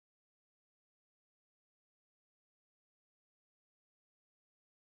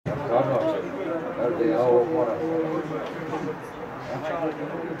Zablace. Kaže, ja ovo moram.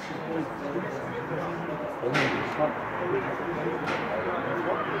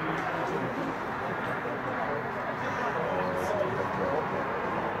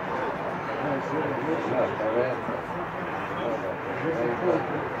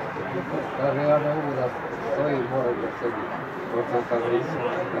 Kaže, ja ne mogu da stojim, moram da sedim. Procenta nisam.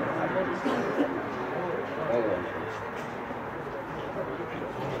 Evo.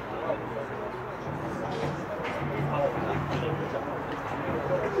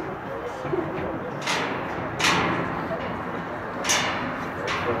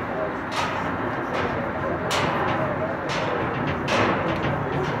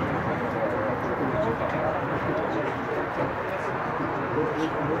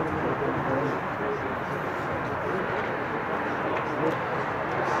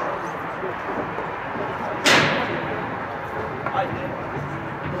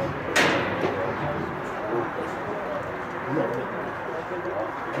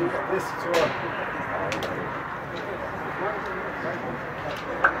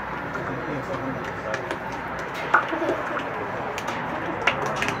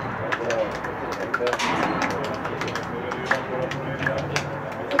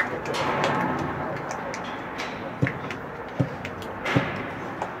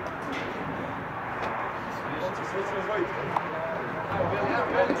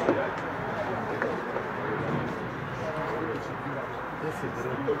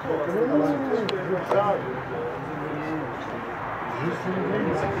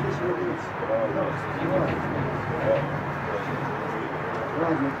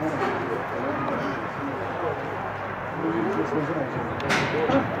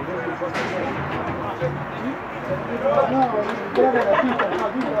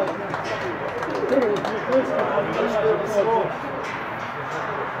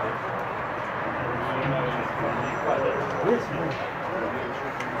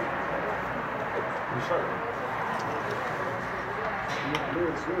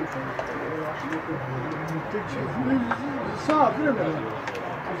 Sağ vremena.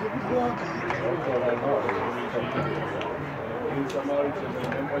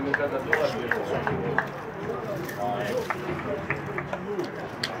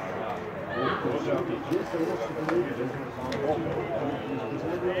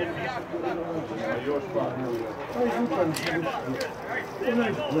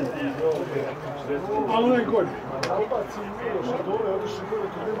 A onaj gol. Dole, odiše gore,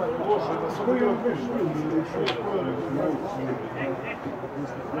 tu nema ni loše, da se koji on već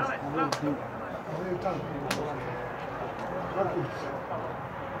ali je tamo. Kako je se?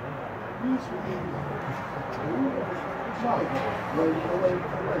 Nisu bili.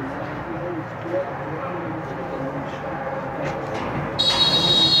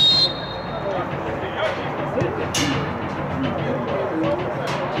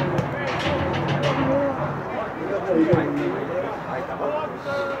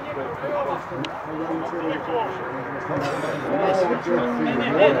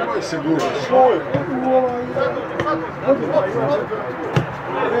 Nemoj se guraš.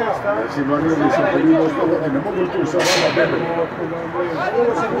 Si manjeli se po njima ostalo, ne mogu tu sa vama bebe.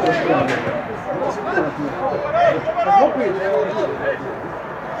 Ovo se guraš krade. Ovo se guraš krade.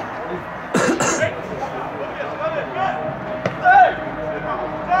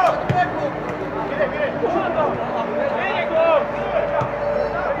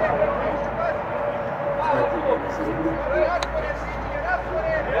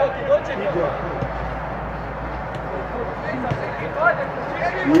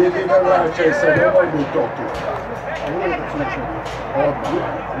 Idi ne vraćaj se, nemoj mi to tu.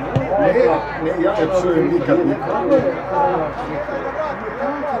 Ne, ja ne psujem nikad nikad.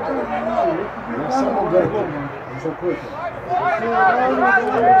 Ja samo grbom.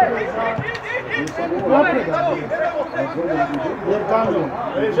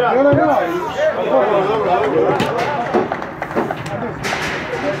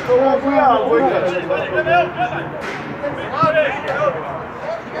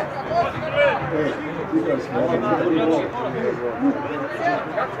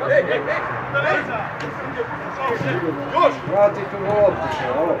 Vrati tu loptiće,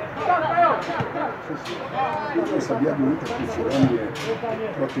 ovo. Igrao sam jednu utakmicu ranije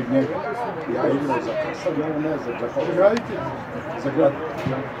protiv njega. Ja igrao za Kasar, ja ne za Takovo. Za grad.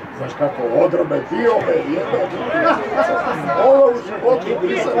 Znaš kako, odrobe, pijove, jebe. Ovo u životu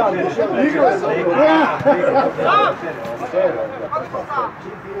nisam. Igrao sam.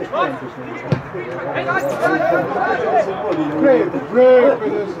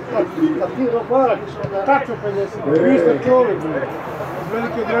 Tačno 50. Vi ste čovjek.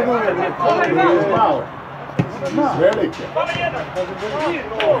 velike drenove. Iz male. Iz velike.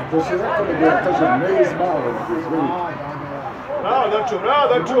 To si rekao da ja kažem, ne iz male, nego iz velike. Bravo, Dačo, bravo,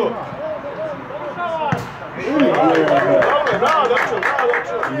 Dačo! Bravo, Dačo, bravo,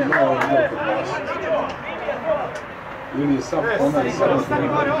 Dačo! Ima ovo kod nas. Ili je sam onaj samo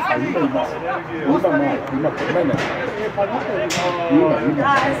ima kod mene. Ima.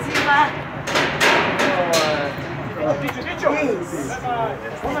 Diću!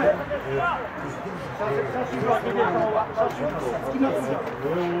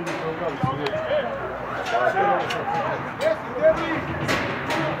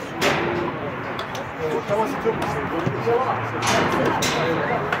 Tamo si čupi se.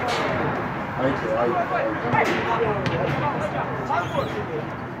 Ajde.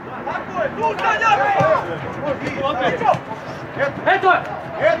 Tako je, tu stanjamo! Eto je!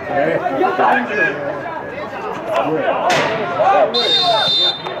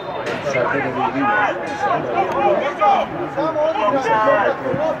 Samo odigrati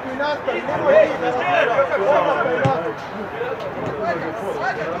loptu i nastavi, nemoj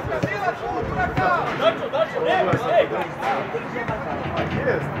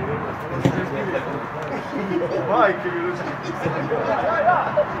Majke mi ruči.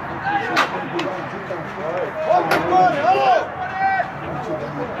 Ovdje gore, alo!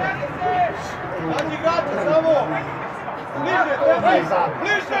 Znači igrate samo! Bliže, tebi!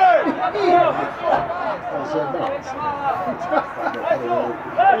 Bliže!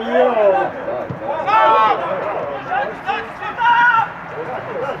 Bravo,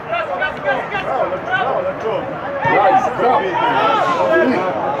 Dačo!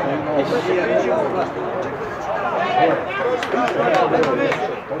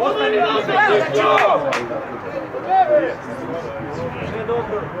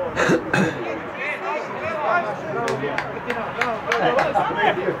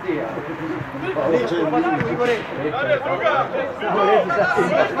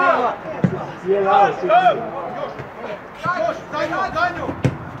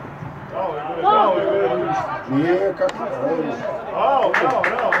 Nije kako. Bravo!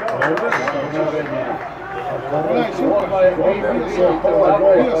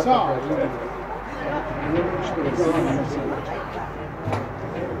 Bio sam.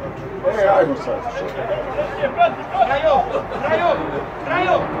 Ajmo sad.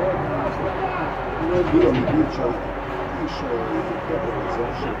 Trajo! Bilo mi bića, išao je kako da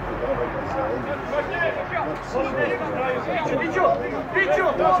završio podavanja za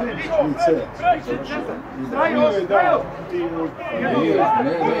Trajo!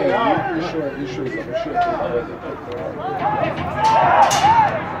 Išao je završio podavanja.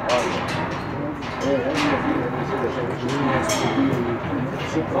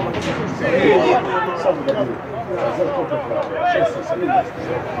 Samo da bi zato popravio. 16,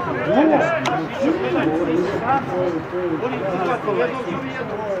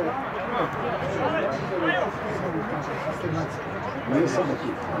 nije samo tu,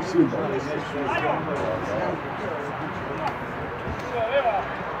 svi bolesti.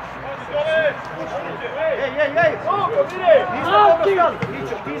 Ej!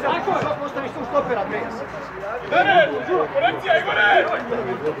 Ničo, ti za postaviš tu stopera, Andrejas. Korekcija, Igore!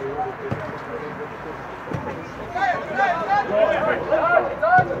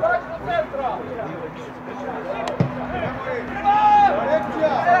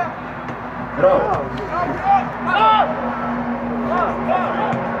 Bravo!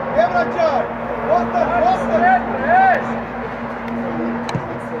 Ne vraćaj! Ostavi!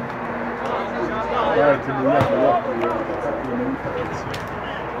 Dajte mi jednu loptu i onda kako je na utakmici.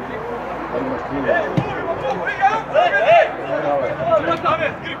 Da imaš krivo.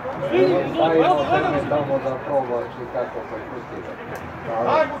 Tamo da probaš i kako prepustiti.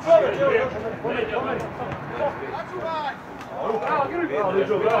 Ajmo čovječ!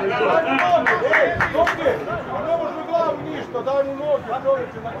 Ovdje! A ne može glavu ništa, daj mu noge,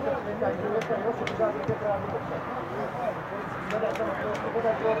 čovječe!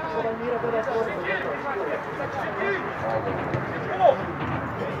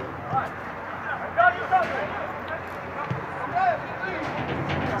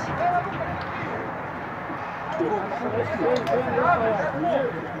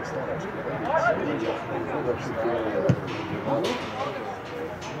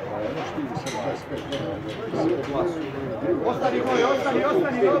 Ostani,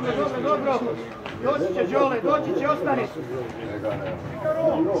 dobro. Doći će Đole, doći će, ostani. Njega ne.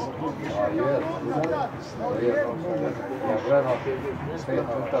 A je. Ja gledam 5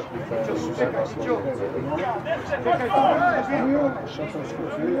 utakmica i Čekaj, tu,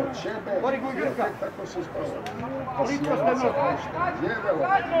 Bori Gujgirka. Koliko ste noći?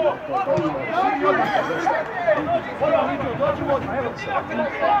 Dođi vodno, evo. Da ti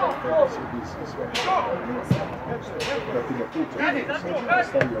ne puća,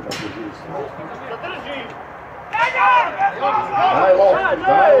 stavio na budućnost. Daj loptu,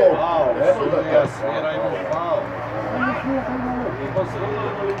 daj loptu. Evo da te svira ima pao.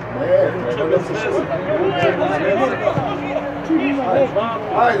 Ne, treba da se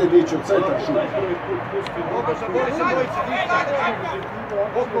ajde, Dićo, centar šut. Mogu se bori se bojice.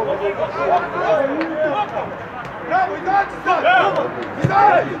 Bravo, izađi sad!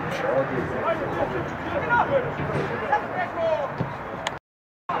 Izađi!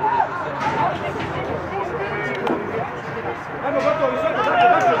 Ajmo, gotovo, visoko,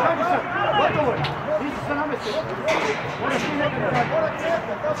 zađi sad! Gotovo je! Nisi se namestio! Moraš ti nekada raditi!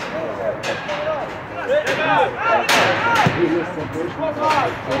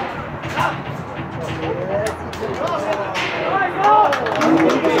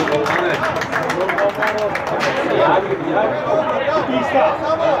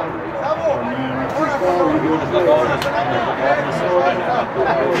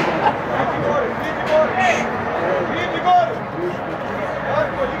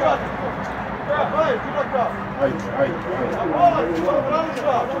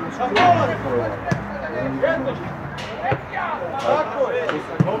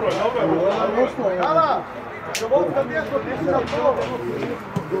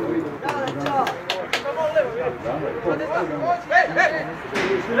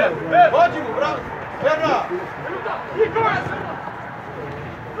 Vođi mu, bravo! Verna!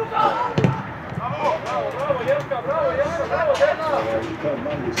 Bravo, Jelka, bravo, Verna!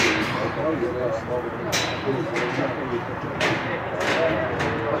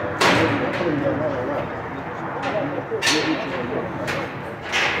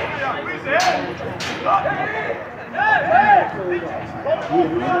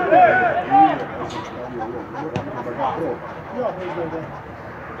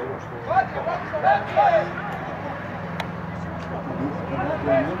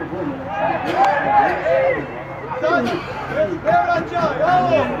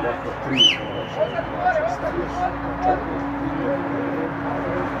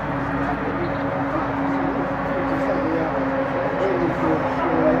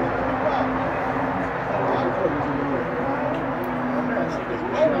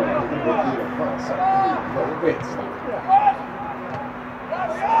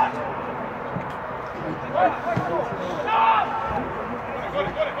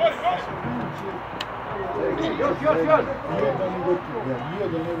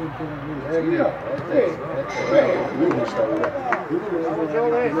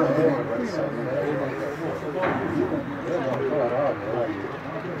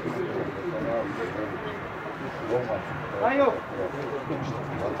 Ajo!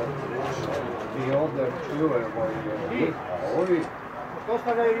 Mi ovdje čujemo i ovi...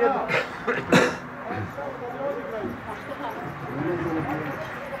 Postavljaju jedno.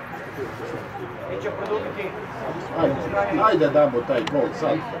 Iće produbiti. Ajde damo taj gol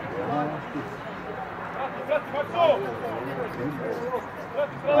sad.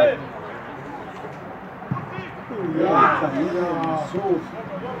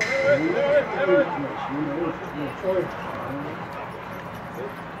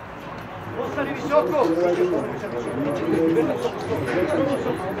 Ostani visoko!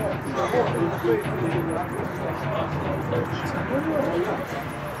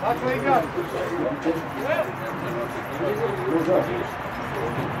 Tako igra!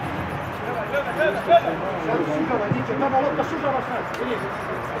 Šugava, Niče, tamo lopta šugava sad!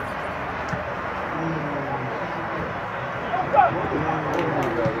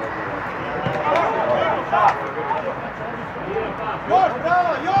 Još,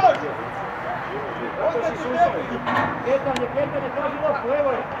 bravo, još! Petanje, traži loptu,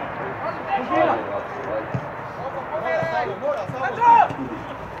 evo je! Užina!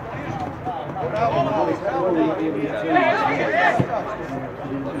 Bravo, bravo!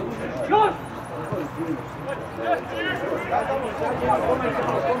 Još!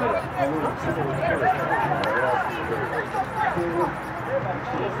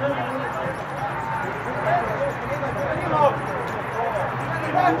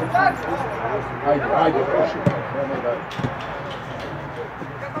 Ajde, proši.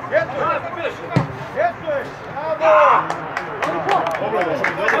 Bravo!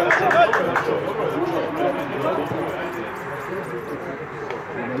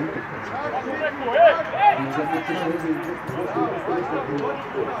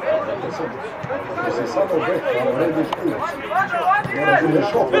 Da se samo već, ali rediš tu. Moraš bude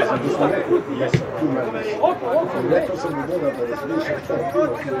šok, da sam tu sam rekao, jesam, tu mene. I rekao sam mu doda da razmišljam što je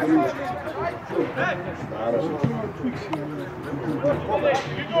bilo, naravno.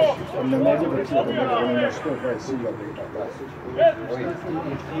 On ne mogu da ti da mogu ono na 120.000 i tako dalje.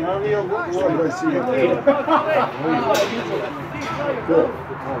 120.000 eura. Ko?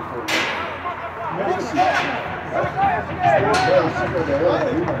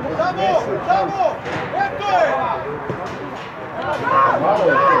 Tamo! Eto je! Malo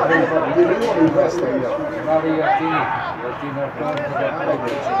je to, milijun i 200 i ja. Pravi Jatina pravda da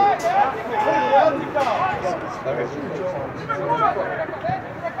pređe.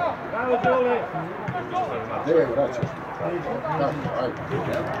 Gdje je vraćaš? Tako,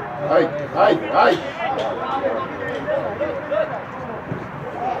 ajde.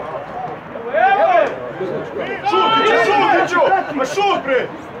 Šut, Ićo! Ma šut, bre!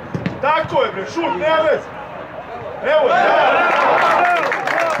 Tako je, bre, šut, nema veze! Evo je,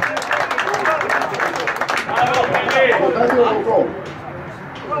 Daj mi ovo gol.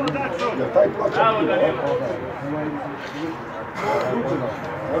 Ja taj plaćam.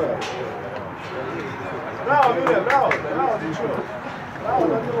 Bravo, Mile, bravo, Ićo! Bravo,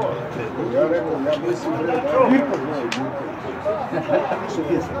 Danilo! Ja rekao, ja mislim da je Mirko znao Mirko.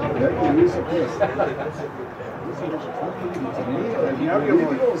 Rekao, nisam pjesam. Ja bih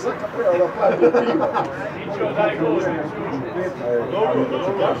vidio zaka prema da plati piva. Ićo, daj gol! Dobro.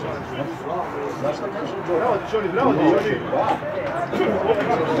 Znaš šta kažem, Đorđe? Bravo, Dičoni, bravo, Dičoni!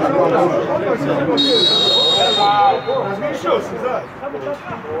 Razmišljao si, znaš!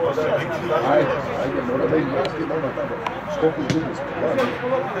 Ajde, mora da im vratiti doma tamo. Skoku gubi smo.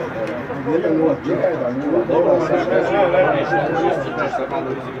 1-0, 1-0, dobro,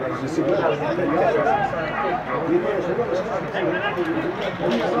 si gledaš,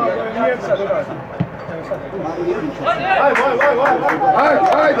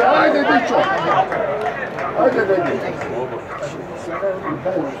 Ajde, Dičo! Ajde, Dedi!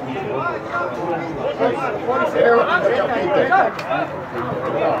 Evo ti da kapite!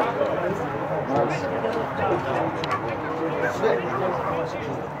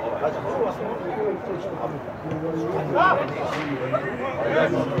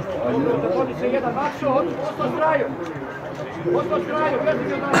 Vodi se jedan Makšo, ostao s kraju, gledaj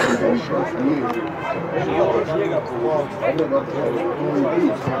ga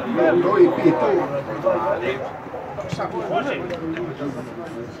To i pita.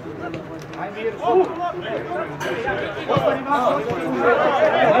 Ajde Mir, ostani Makšo,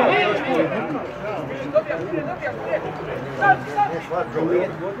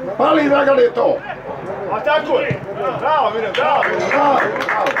 Pali, Dragane, to! A tako je! Bravo, Mire, bravo!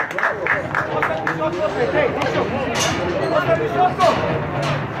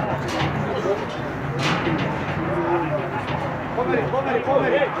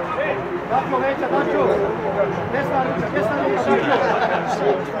 Pomeri! Dačo, veća, Dačo! Desna ruka, Dačo!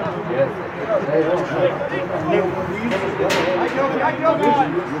 Ajde, ovdje!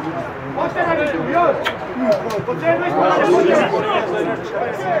 Ošte na vidu, još! Potreba ispod!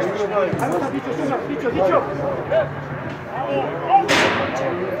 Ajmo sad, Dičo!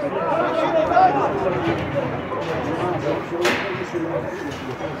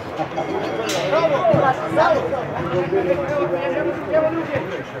 Evo druge!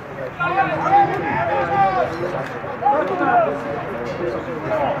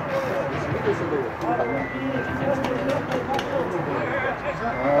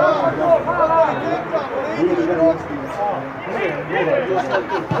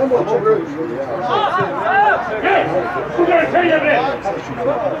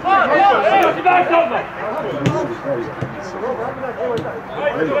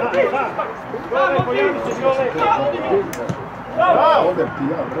 Odem ti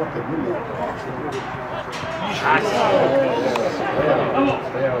ja, brate, bili.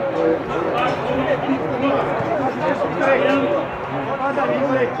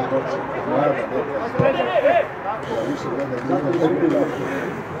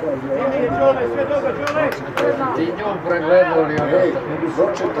 Ti nju pregledali ono. Ej,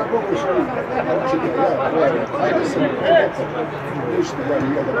 zoče tako ušli. Ajde se, ništa, ja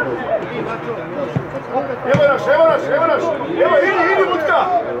nijedan problem. Evo naš! Evo, idi, Mutka!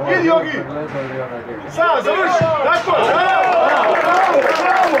 Idi, Jogi! Sad, završi! Tako, bravo!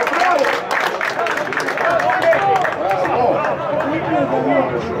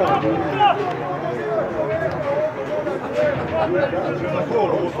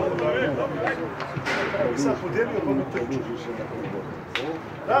 bi sad podijelio pa me trču.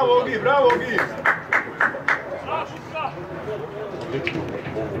 Bravo, Ogi, bravo, Ogi!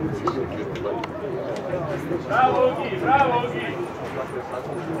 Bravo, Ogi, bravo, Ogi!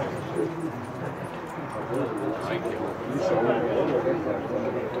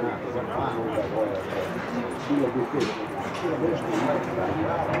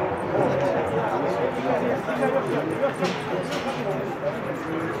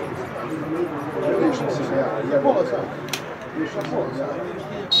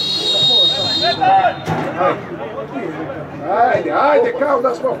 Ajde, ajde, kao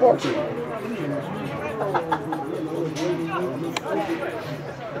da smo počeli.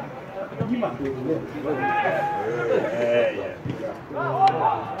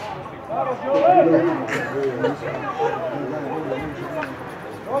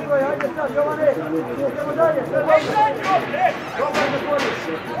 Dobro, ajde sad, Jovane! Idemo dalje, sve dobro! Dobro,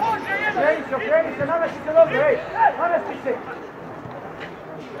 gospodin! Okreni se, namesti se dobro, ej! Namesti se!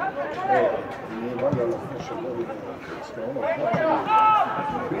 Nije valjalo prošle godine kad ste ono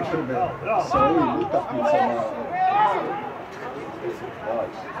pripreme sa ovim utakmicama.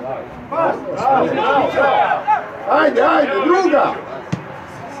 Ajde, ajde, druga!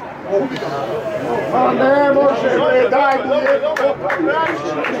 Ma ne može, bre, daj mu jedno!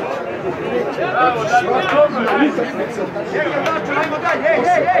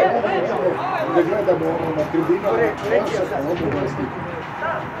 Da gledamo na tribinama,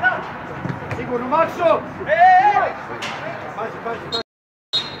 Sigurno, Makso! Pazi, pazi, pazi!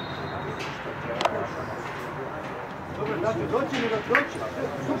 Dobro, znači, doći mi da doći.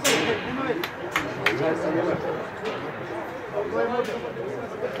 Super, nema već. To je model.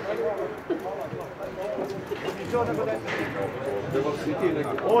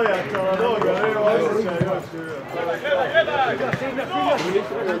 Ojačala noga, evo osjećaj još.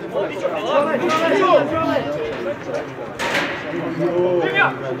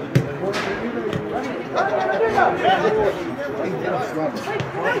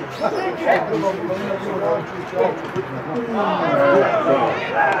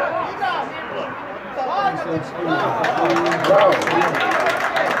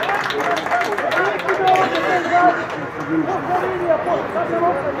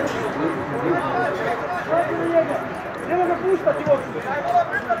 Nemo ga puštati u oči!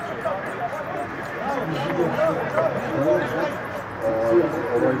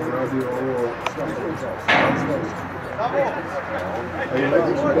 Ovaj radio ovo a i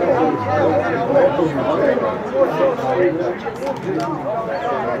neki su dao letovnu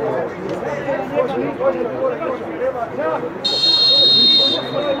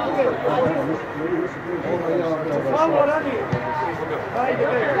Samo ranije! Ajde,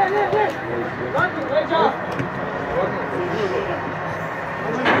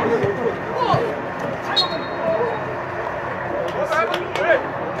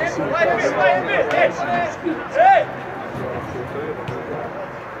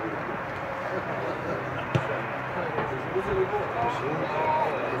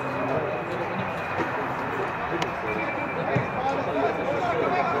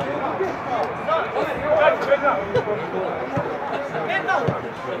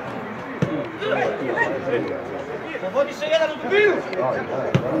 Vodi se jedan u dubinu!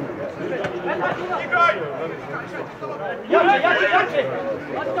 Jače, jače, jače!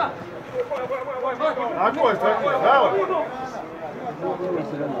 Tako je, tako je, bravo!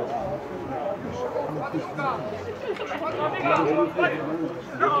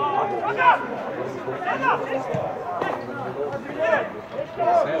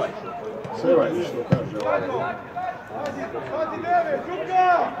 Sevaj, što kaže ovaj.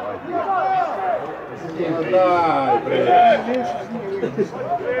 Daj, bre!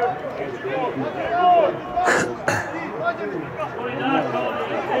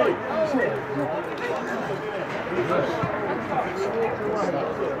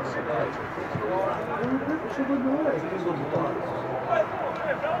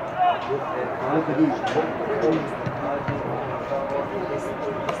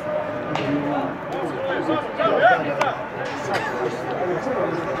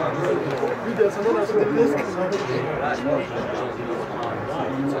 Vidio sam ona 70.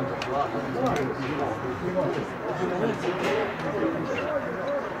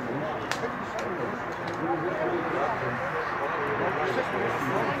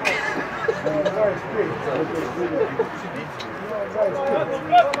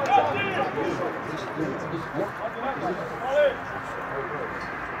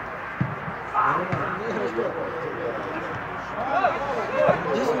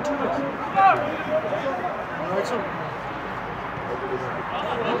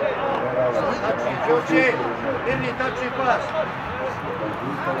 uči, mirni tačni pas.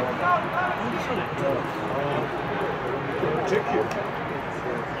 Čekio.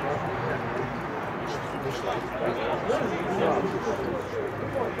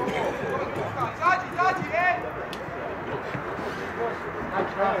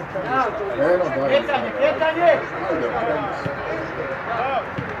 Kretanje, kretanje!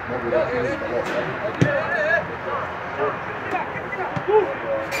 Mogu da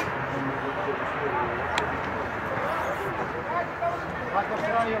Ako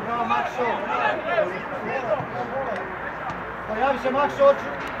sravio, bravo Makso! Pojavi se Makso,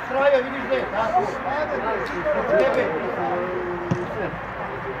 sravio, vidiš gdje, tako? Tebe!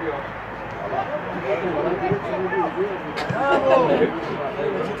 Bravo!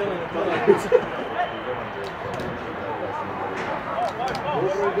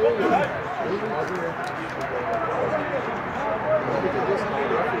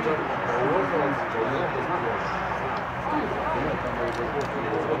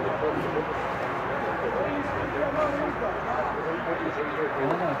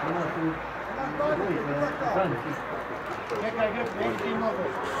 Čekaj, gdje ti nogu?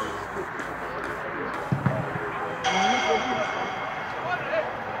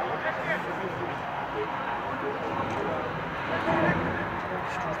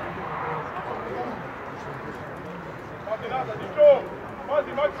 Pazi nazad, Ničo!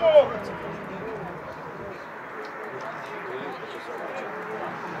 Pazi, Makso!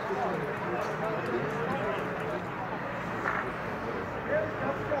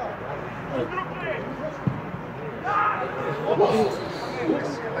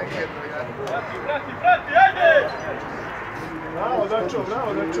 Prati, ajde! Bravo, Dačo,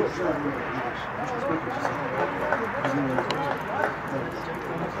 bravo, Dačo!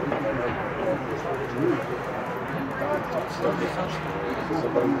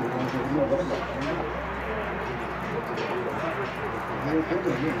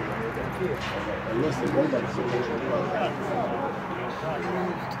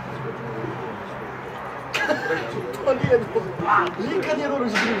 To nije dobro. Nikad je dobro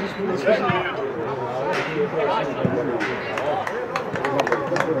izgriziš.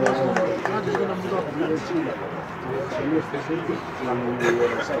 Radiš ga nam budalo.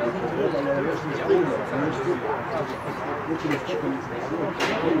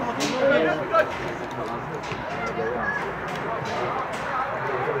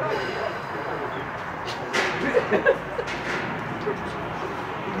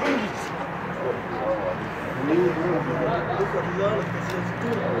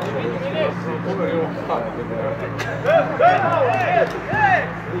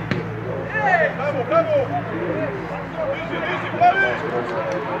 Bravo, bravo! Diži, pravi!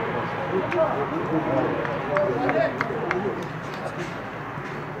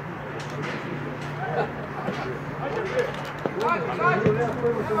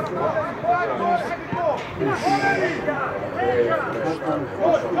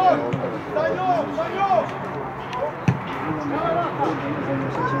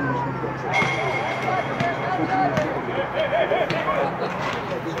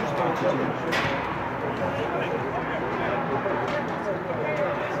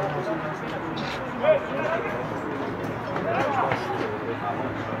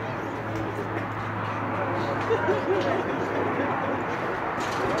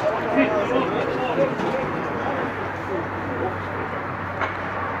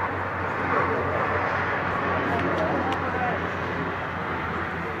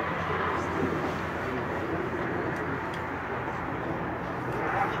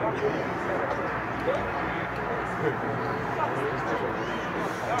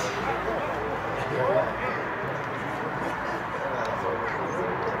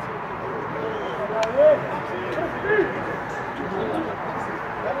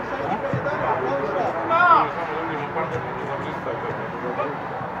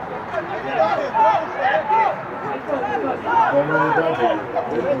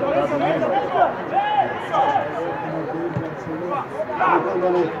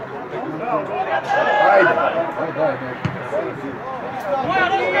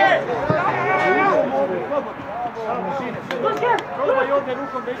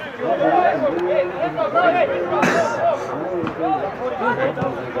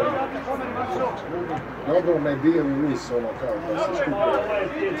 Dobro me bio i nis, ono kao da se skupio.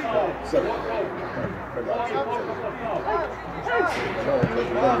 Sad.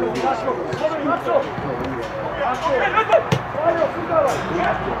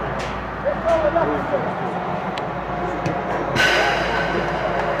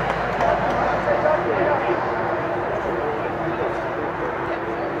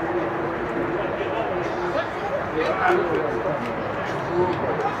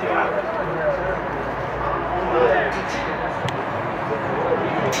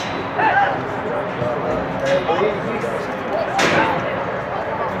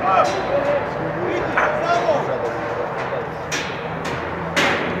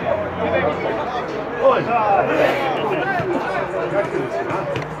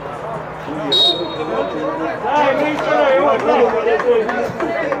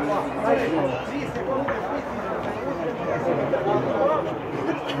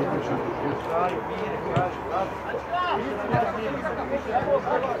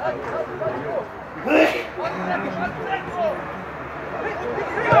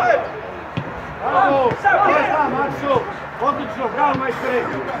 Odlično, bravo majstore!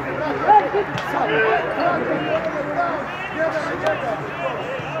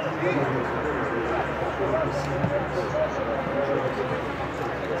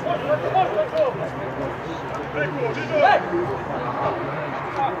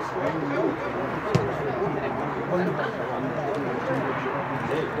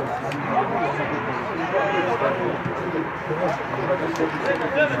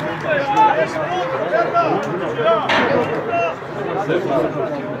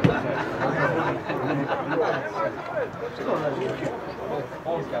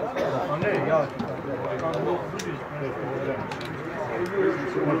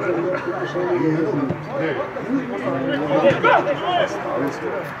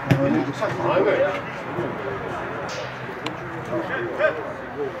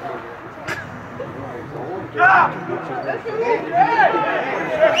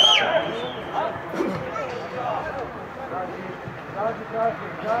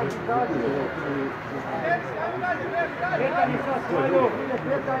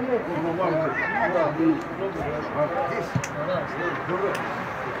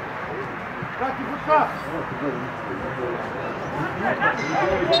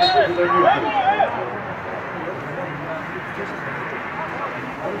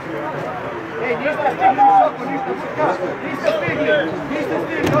 Ej, niste stigli visoko, niste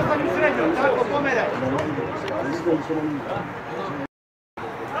stigli, ostani u srednjom, tako pomeraj.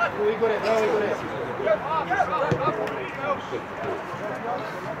 Igore, bravo Igore.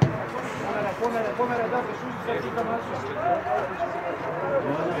 Pomeraj, dakle, šuti sad čita maša.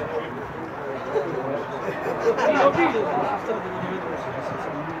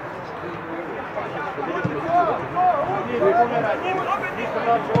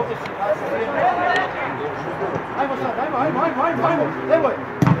 Ajmo sad, ajmo, Levoj!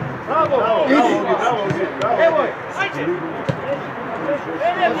 Bravo! Bravo! Levoj!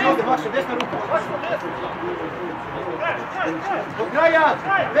 Ovdje, Makša, desna ruka! Do kraja!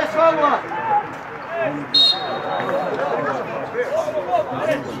 Bez faula!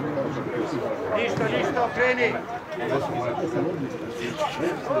 Ništa, okreni!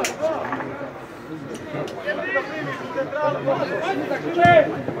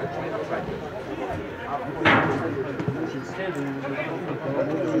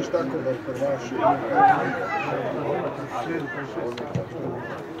 Viš tako da prvaši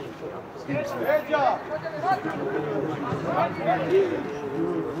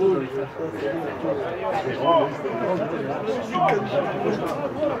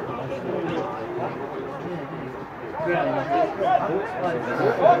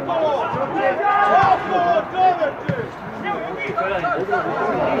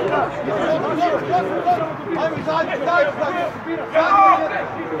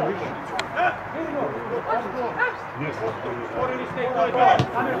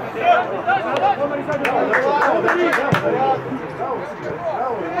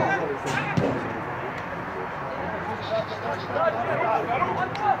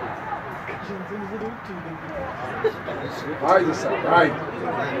Ajde sad, ajde.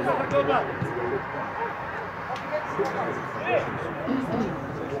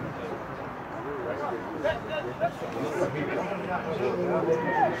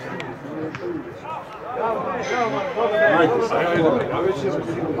 Ajde sad, ajde.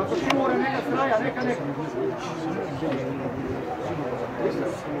 Ako ti mora neka straja, neka.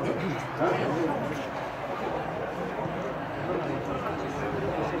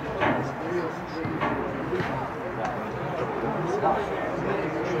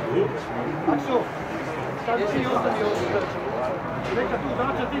 Aksu, sad ti ostani ovdje. Neka tu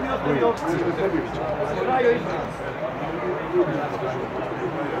zača, ti mi ostani ovdje. Straju isto.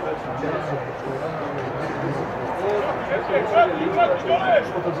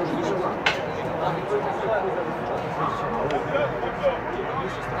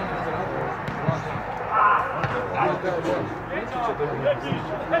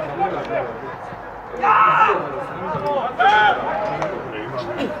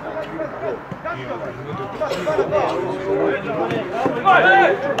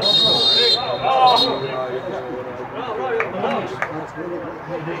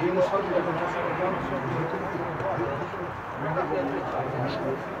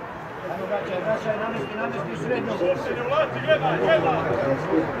 Vraćaj, namesti u srednju.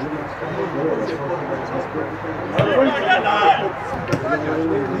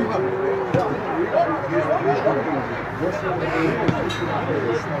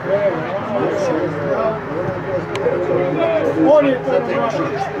 On je to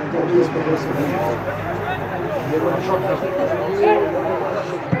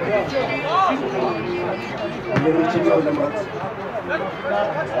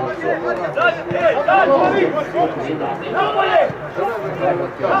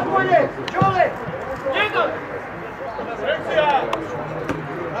Napolje! Čole! Jedan! sekcija!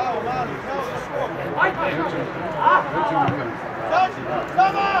 Bravo, mali, bravo za svog! Ajde!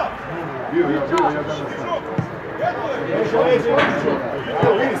 Sama! Bio ja danas.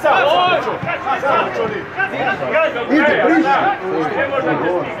 Vidi, sam! Ide, priđi!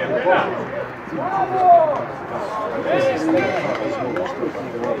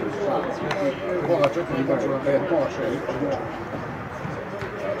 Pola 4, imaću na 5, pola 6.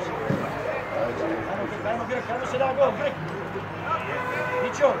 Ajmo, Grk, ajmo se dao gol, Grk!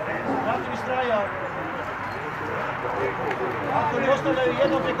 Mićo, vrati mi straja. Ako ne ostavljaju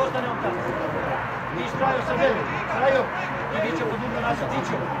jednom, nek ostane on tamo. Ti strajo sa mene, strajo. I Mićo podubno nasa,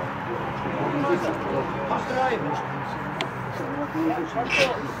 Mićo. Pa strajo.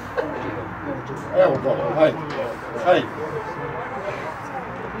 Evo gol, hajde, hajde.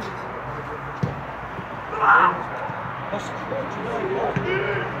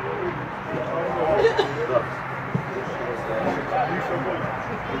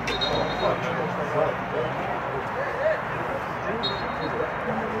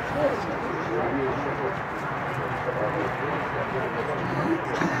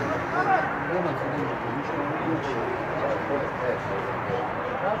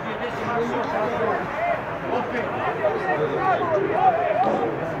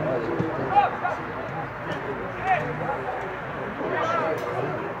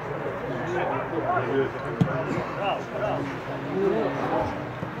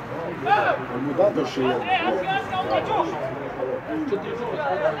 mu dadoše jedno.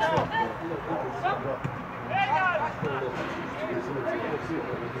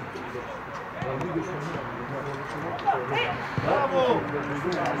 Bravo!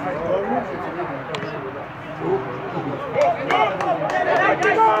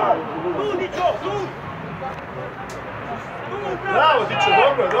 Bravo, Dičo,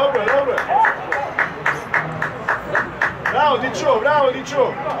 dobro, dobro, dobro. Bravo, Dičo, bravo,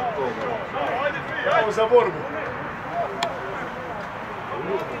 Dičo. Bravo za borbu.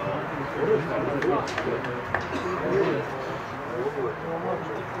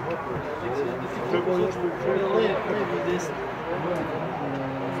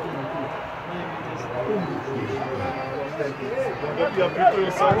 Ja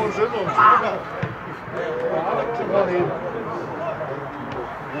pripremim sa ovom ženom.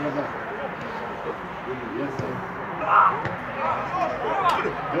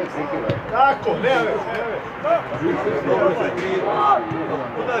 Tako, ne veze,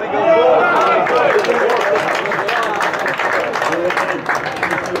 udari ga u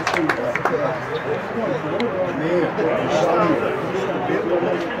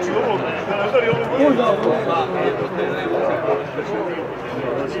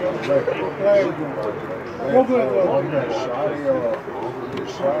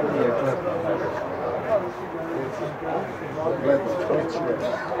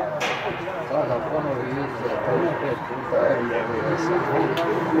Sada ponovi izgled, ovo 5 puta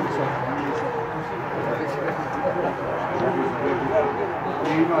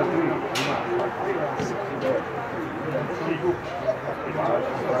ima 3,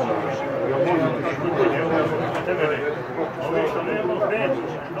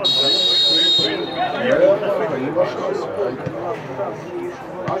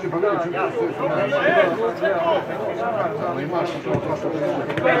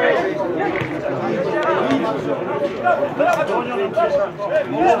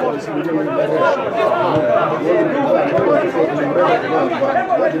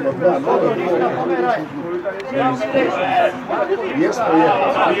 Mjesto je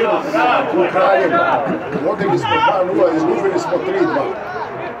u Kraljevu. Vodili smo 2-0, izgubili smo 3-2.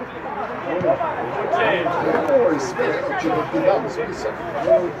 Ovo je sve, će da ti dam spisak.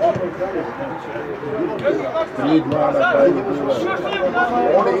 3-2 na kraju bila.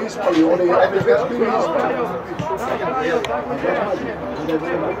 Oni ispali, oni već bili ispali.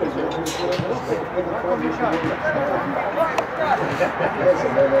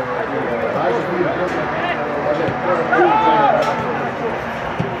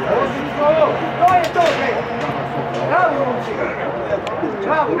 To je to, bre! Bravo, momci!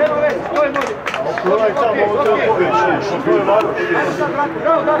 Bravo, nema veze, to je može! Ovo je tamo, ovo te poveći, što to je varoš. Ajde sad, brate,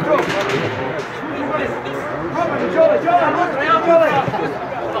 bravo, da, to! Đole, Đole, unutra, ja, Đole!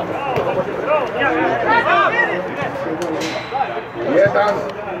 Jedan.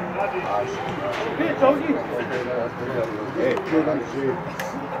 Pita, uđi! Jedan živ.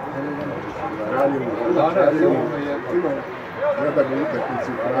 Kraljevni, treba ga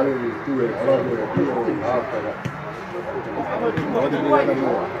utakmicu Kraljevi, tu je Kraljevi, tu je Alkava. Ovdje je 1-0,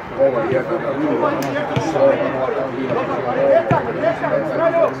 ovo je 1-0,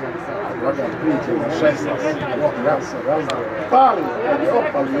 Dragan priđe na 16, ja se razdajem, pali,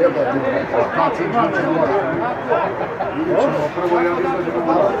 opali jebati, kaci priđe mora. Vidjet ćemo prvo, ja mislim da ćemo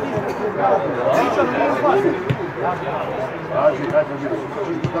malo. Aži, hajde vidjeti,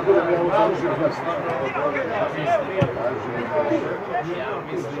 tako da bi ja ovo završio znači.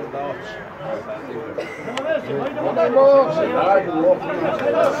 Onda može, ajde, lopno.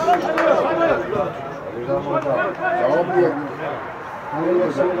 Za objekt.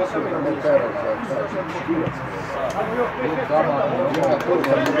 Ovo se ne tera za škirac. Tamo, ima to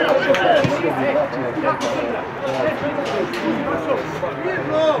da mi jače kada sve bi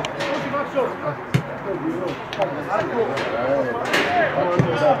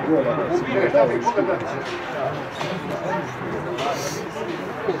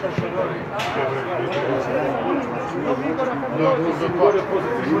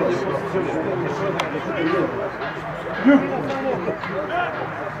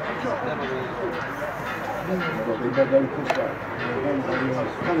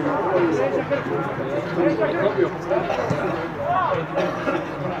vratio.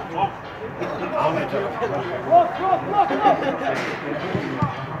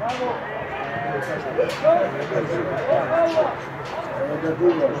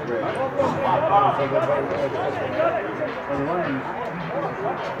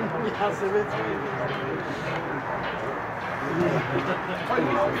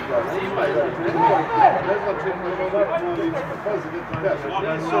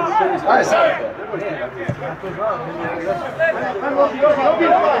 Aj sad!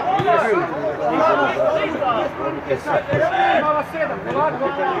 Imala 7, ovako.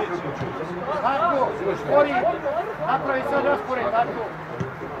 Tako, spori, napravi sad raspored, tako.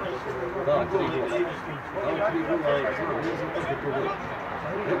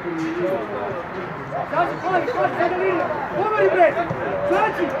 Kaži, pali, sada linija, pomeri bre,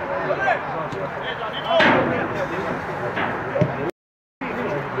 znači!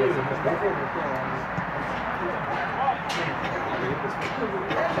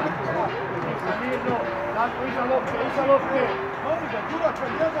 Mirno, tako, iza lopte, iza lopte. Novi ga, Đuraka,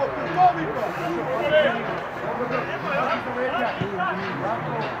 njemo, novi ga!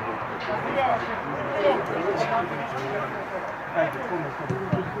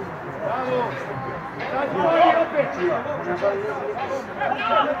 Bravo! Sad poli opet!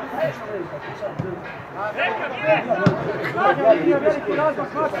 Veliki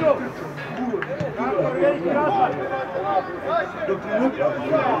razmak, Makso! Veliki razmak!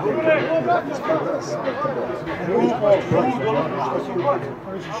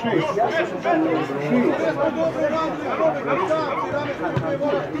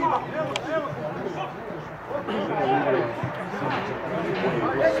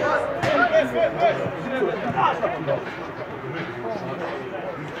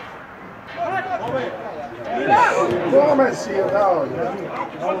 Kome si je dao?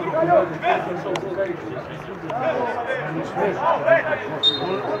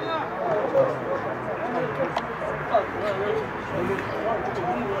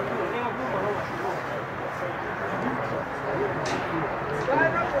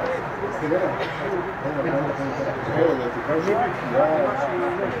 Evo da ti kažem, ja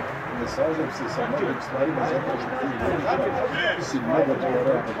ne slažem se sa mnogim stvarima zato što ti si mnogo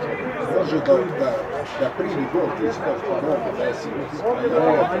tolerantno. Može da primi gol, ti iskaš pa mnogo da si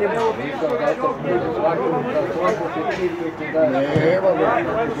nema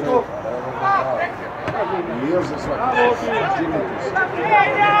mnogo. Nije za svaki. Žinite se.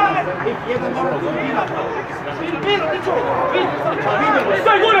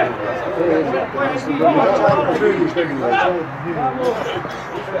 Staj gore!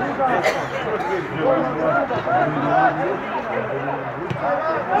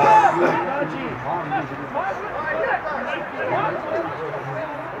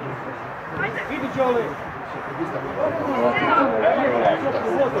 Vidi Đole!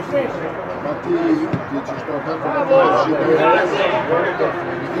 Ma ti ćeš to tako da dođeš i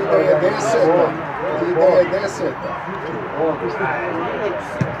da je deseta. I da je deseta.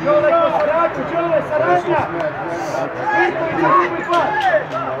 Đole ko saradnju, Đole saradnja!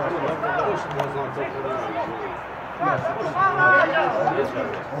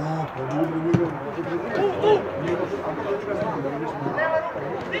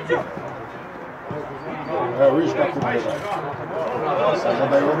 Evo vidiš kako mi je. Samo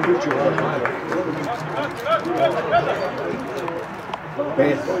da je odličio.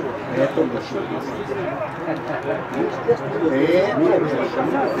 Petom da šuti.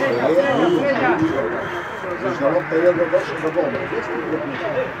 Znaš da lopta je jedno došla za gol.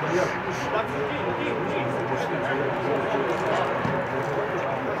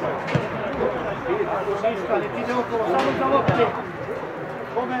 Ništa, ne ide okolo, samo za lopte.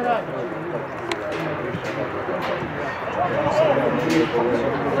 Kome radi?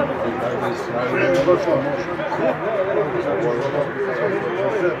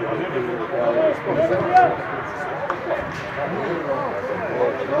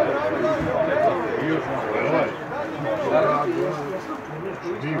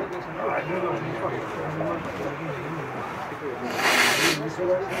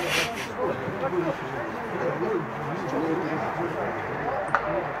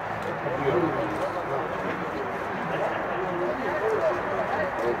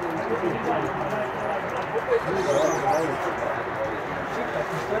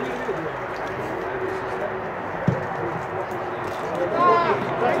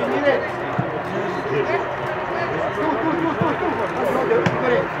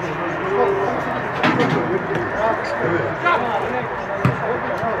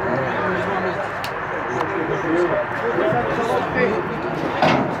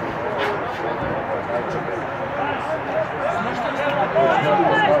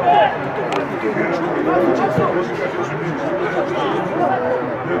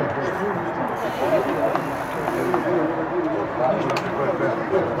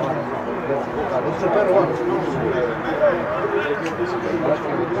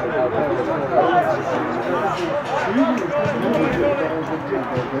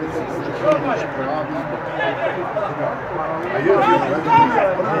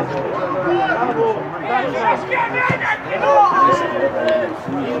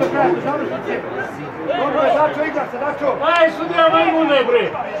 Aj, sudija majmune,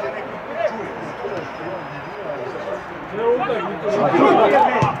 bre!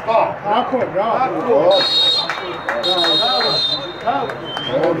 Tako je, bravo.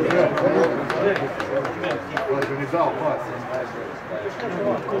 Organizao pas.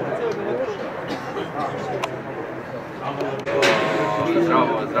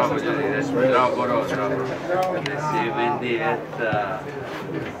 Zdravo ljudi, zdravo Boro, zdravo. Da si vendetta,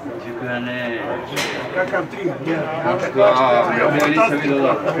 Đukane. Kakav tri? Ja nisam vidio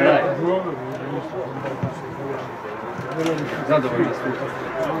dobro, kraj. Zadovoljno slučaj.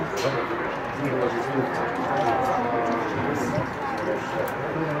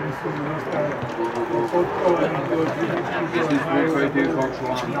 Jesmo smo koji ti kao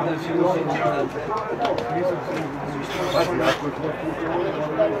član.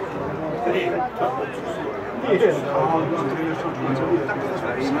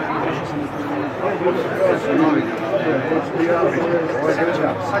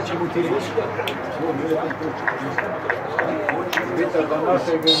 Sad će mu ti reći. Bitar da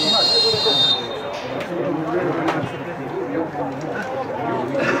naše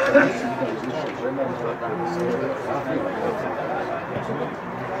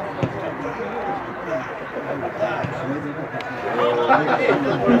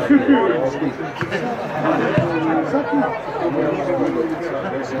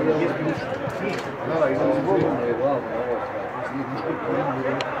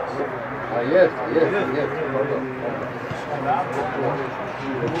A jest.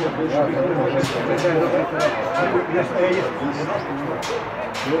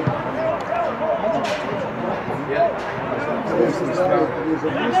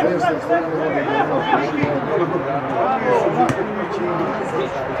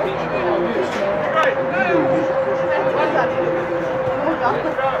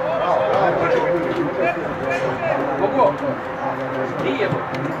 Kogo? Nije.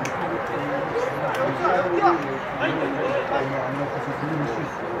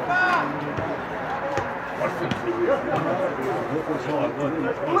 Hvala.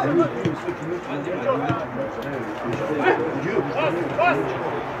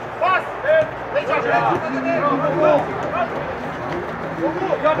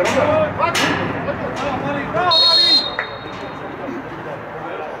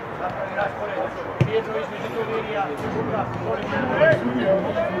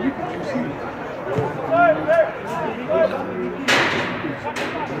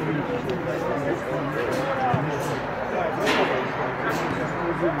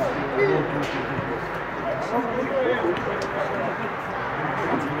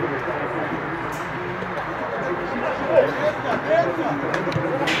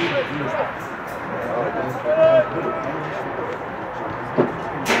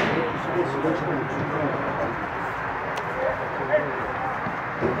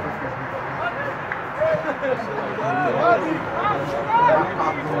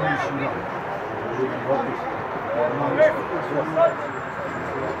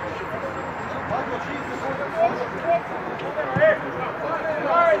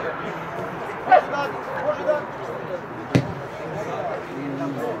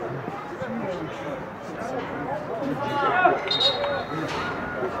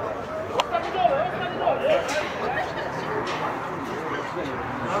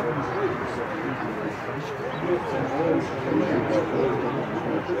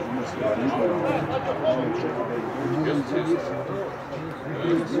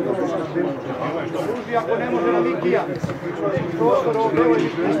 Druži ako ne može na Mikija. Prostor ovdje ovo je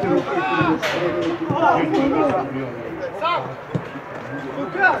Sam!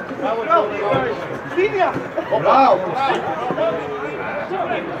 Bravo! Linija! Bravo!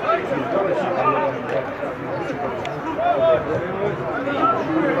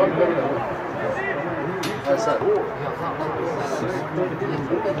 Aj sad.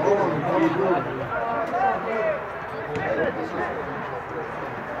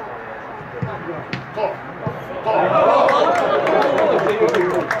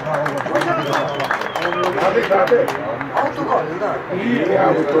 Rade. Autogol, da. Ja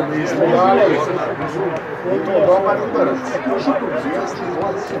mu to nismo dali. I to dobar udarac.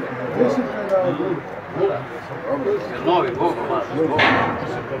 Novi, Bogu maš.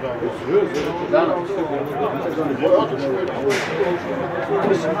 Danas.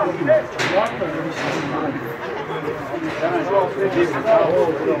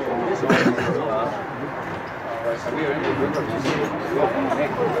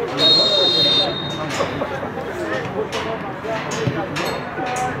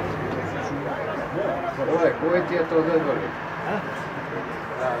 Ой, koji ti je to dodali?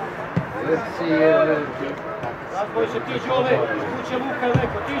 Reci je... Razboj se ti Đole, kuće Luka je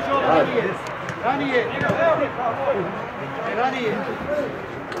leko, ti Đole ranije.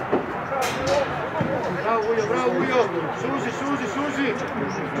 Bravo Ujo, suzi.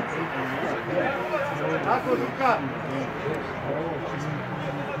 Tako Luka.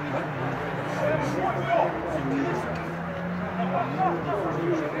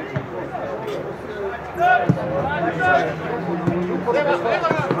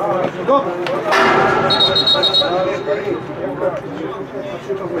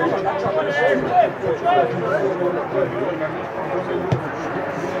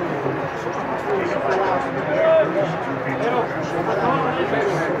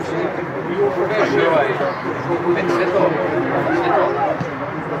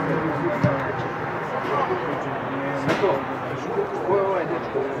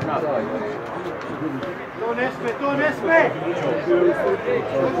 To ne sme!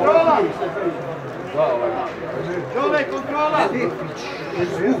 Kontrola! Đole, kontrola!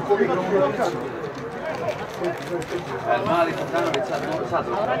 Mali Fotanović sad.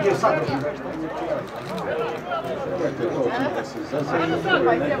 Je sad došli. Gledajte to, da se zazavljaju.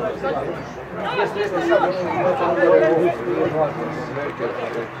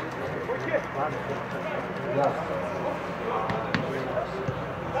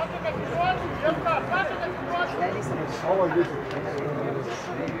 Ovo je biti.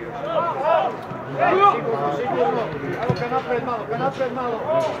 Sigurno. Evo ka napred malo.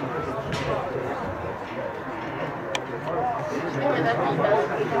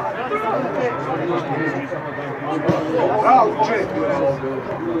 Bravo, čet!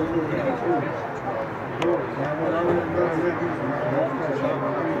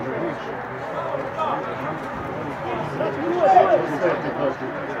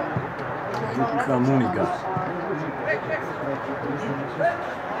 Luka Muniga.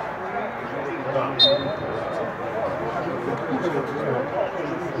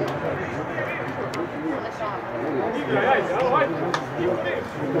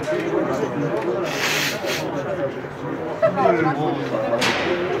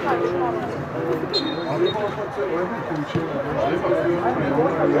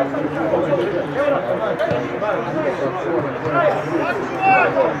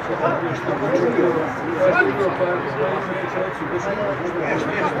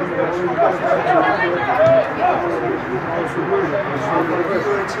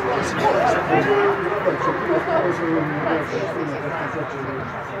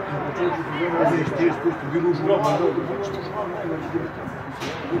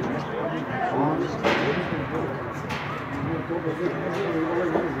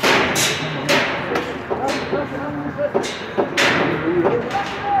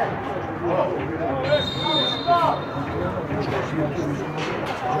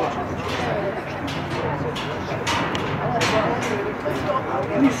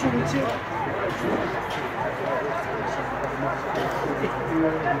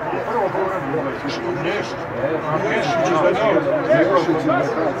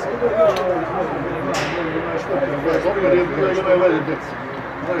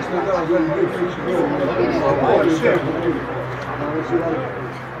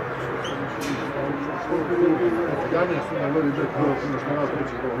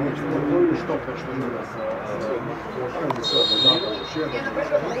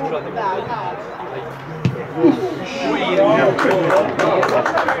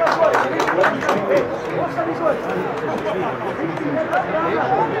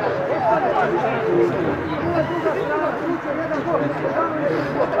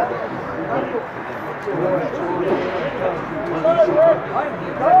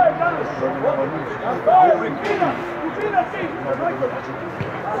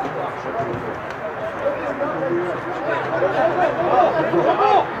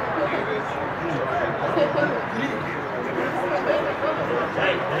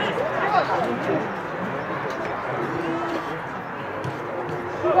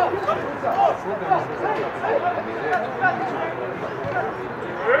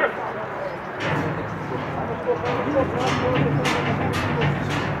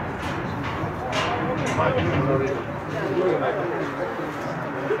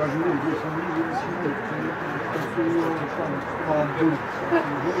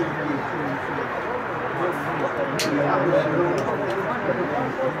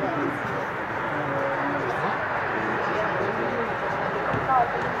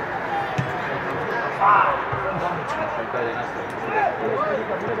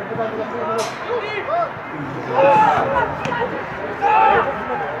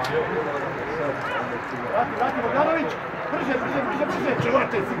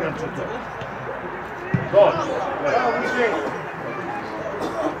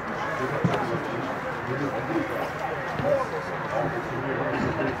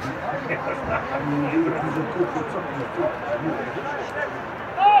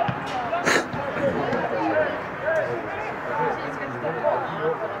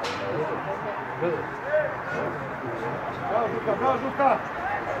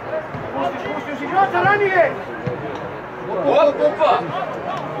 Pustiš igrača ranije! Opa!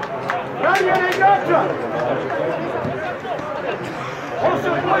 Ranije na igrača! On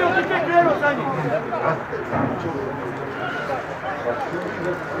se odvojio, ti tek krenuo za njim!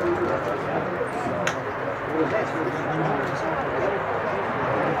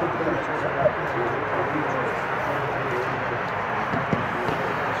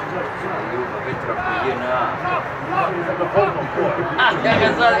 Ja ga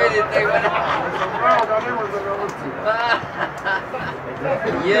sad vidite,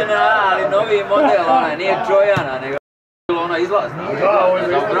 JNA, ali novi model, ona nije čojana, nego ona izlazna. Da, ovo je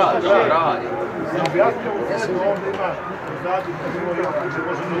brava. Sam objasnio da se ovdje ima zadnji kad ima jako se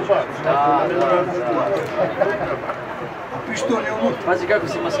može ne ubaciti. A pištolj je unutra. Pazi kako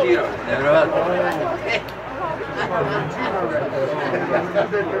si maskirao, nevjerovatno.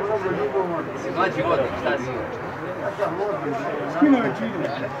 Si mlađi vodnik, šta si? Skino većinu.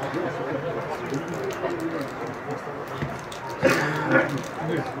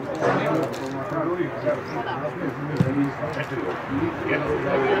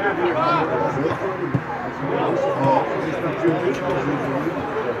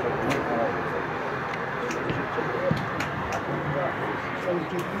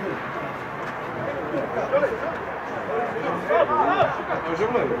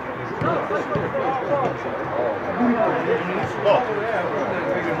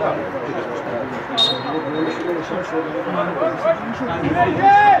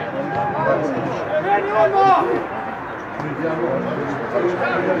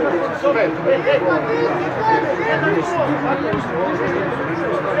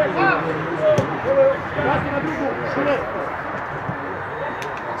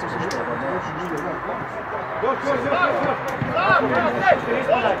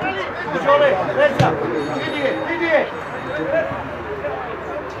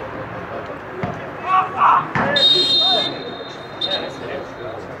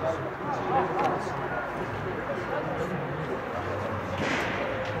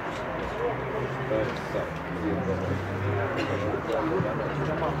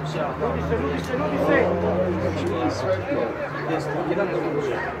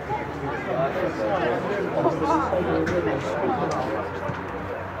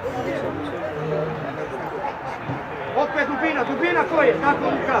 Opet dubina, dubina ko je, tako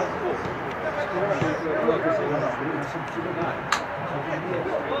Luka.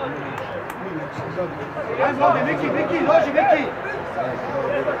 Ajmo ovdje, Miki, Miki, dođi Miki.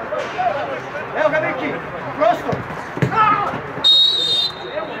 Evo ga Miki, prosto.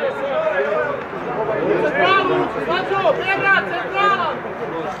 Centralu, Svađo, Beograd, centrala!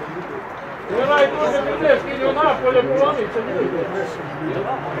 Gledaj, može mi teški ili napolje polomit će ljudi.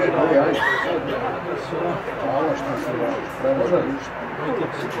 Hvala što se prevode ništa.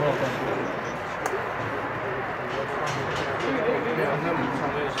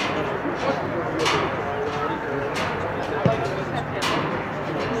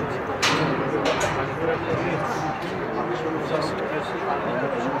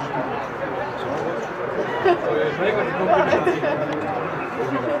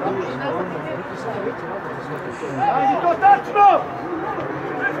 Ajde to tačno!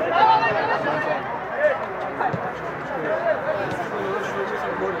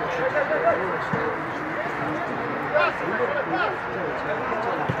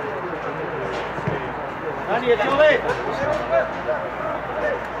 Daniel, čovjek!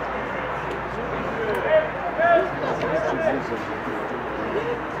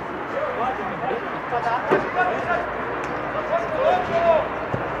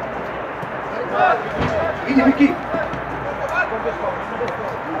 Ide Miki!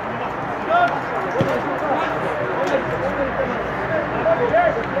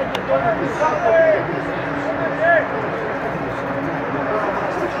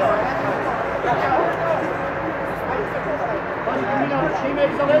 Šime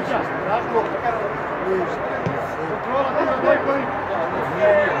iza leđa. Tako. Kontrola tega Dojković.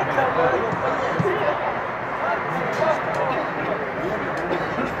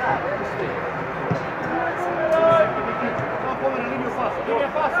 Samo pomene liniju pasa. Linija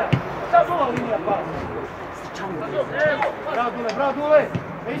pasa. Sad ova linija pasa. Bravo Dule, bravo Dule.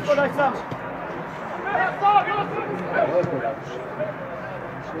 Ne ispodaj sam.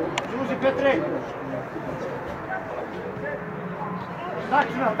 Druži Petre.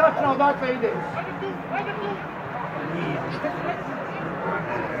 Tačno odakle ide.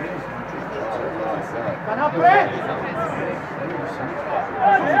 Pa napred!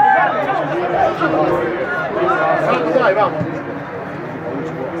 Daj, vamo!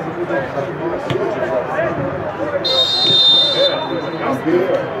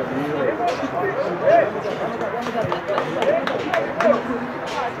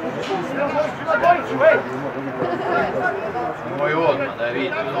 Ovo je odmah, da je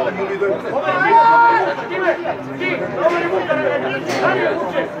vidim.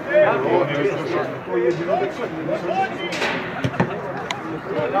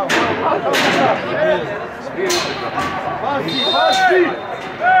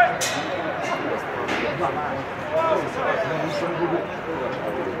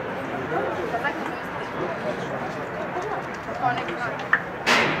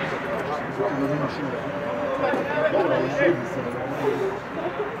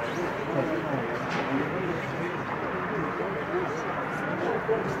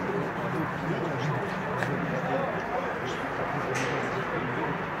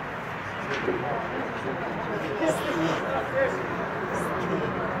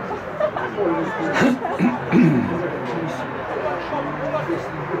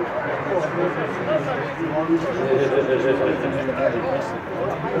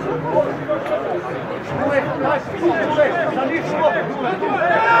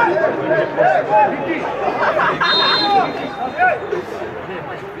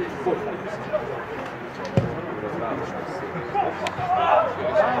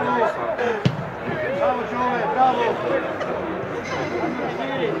 Bravo Đole, bravo!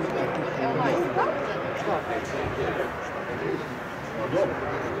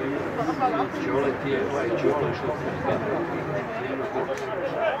 Čole ti je, ovaj čole što se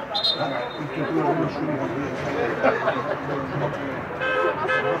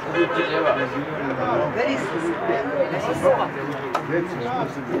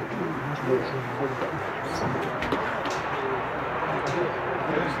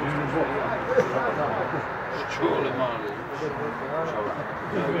čole mali.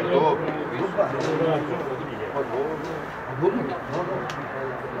 Dobro,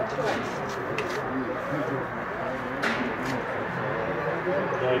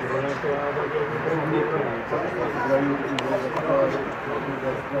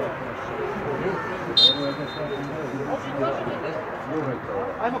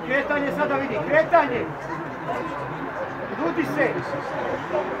 Ajmo kretanje sada vidi, kretanje! Ljudi se!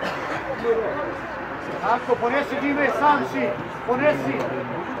 Ako ponesi Dime, sam si! Ponesi!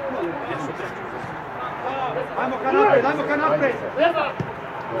 Ajmo ka napred, ajmo ka napred!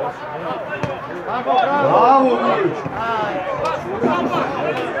 Tako, bravo! Bravo, Milić!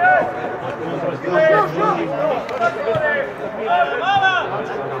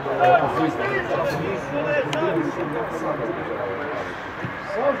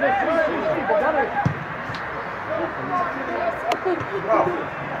 Može, svi, Bogdanović! Bravo!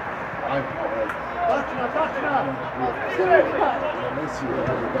 Ajmo, Tačna, tačna!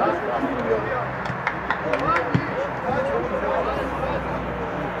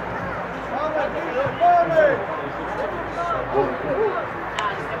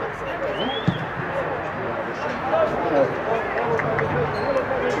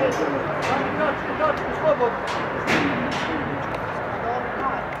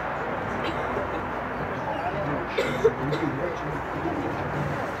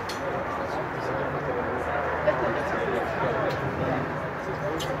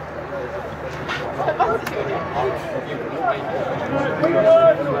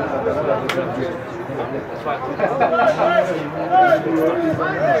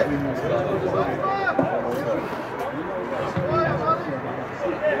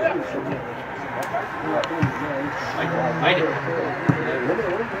 Ajde.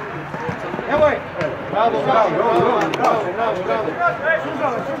 Evo je! Bravo, bravo, bravo!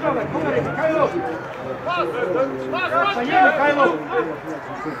 Sužavaj, Kumarić, Kajlo! Sa njim, Kajlo!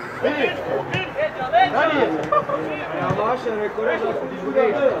 Vidi! Dalje! Ja vaša reko reći da ti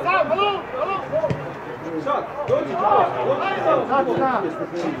bude. Sad, halo! Sad, dođi! Sad, zna!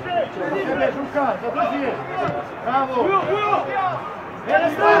 Sebe, Žuka, zadržije! Bravo!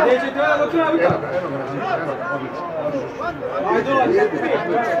 Neće treba do kraja utak. Ajde,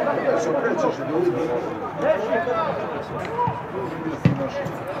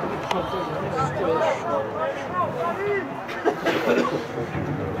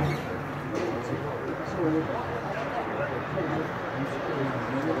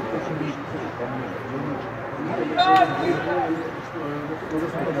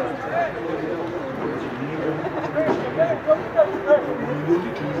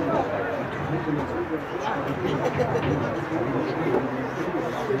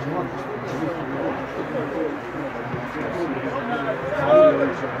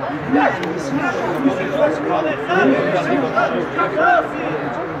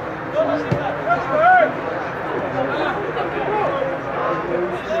 dolazi.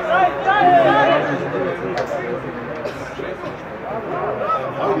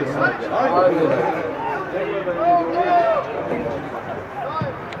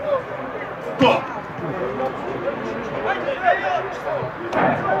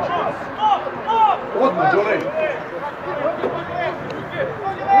 Odmah, Đole!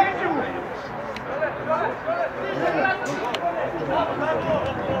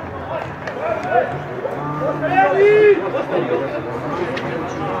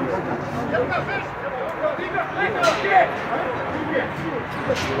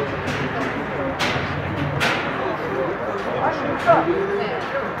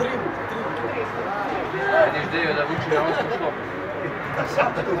 Vidiš dio da vuče na osku šlopu. A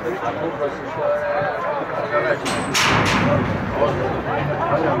kupa se što je ga veći.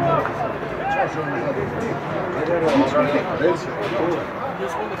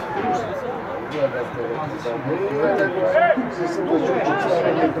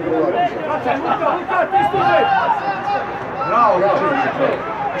 Bravo,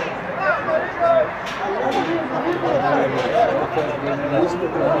 bravo!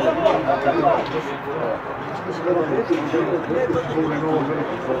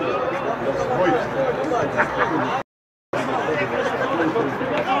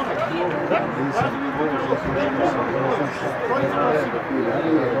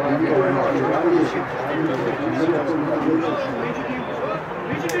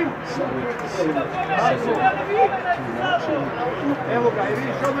 Evo ga, i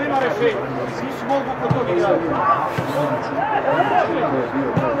vidiš, ono ima rešenje. Nisi mogu kod toga igrati.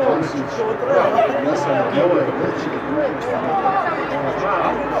 Ja sam ovo je veći.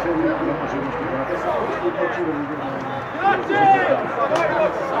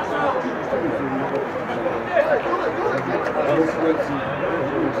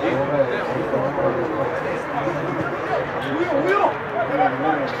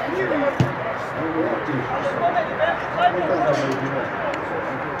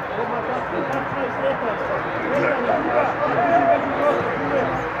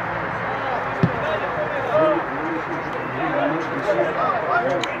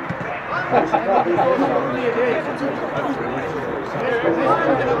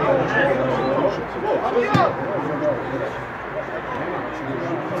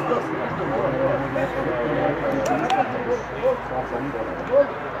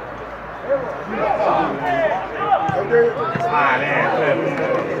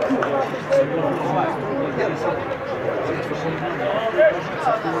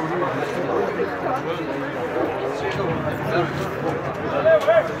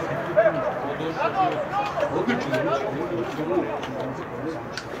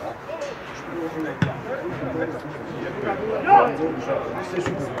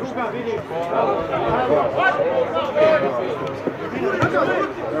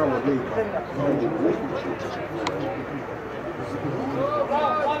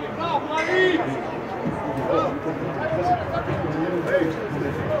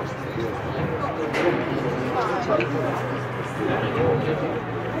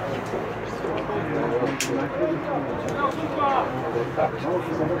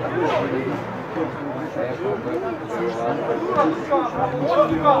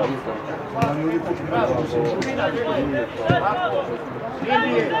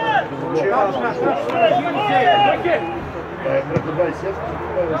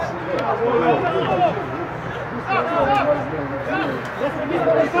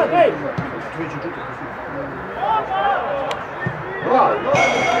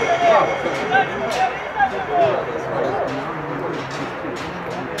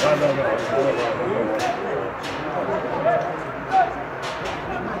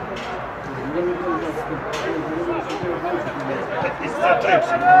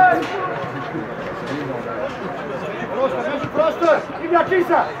 Prostor! Ivlja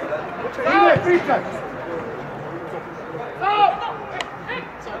Čisa! Ide, pričaj!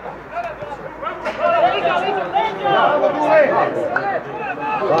 Bravo, Dule!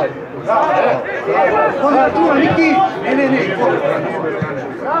 Onda tu, Niki! Ne.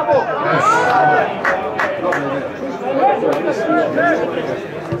 Bravo!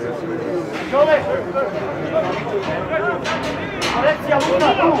 Dole! Alekcija, Luka,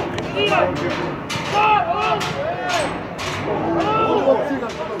 tu!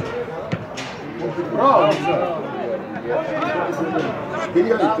 Bravo!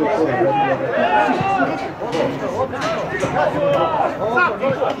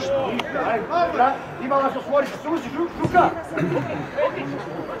 Ima vas osvoriti, suzi, Žuka!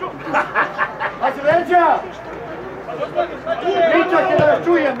 Pazi leđa! Pričajte da vas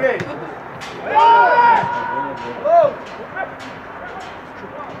čujem, bre!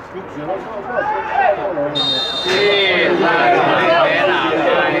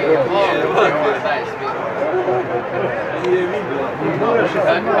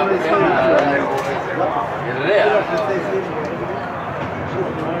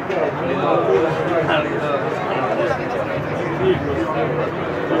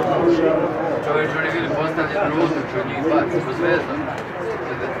 Čovječ, oni bili postavljeni rutu, što njih baci, po zvezda.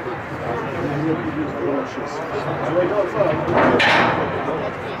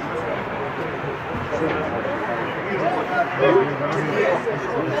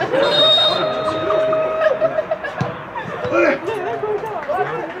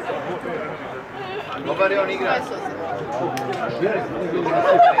 Dobar je on igrač.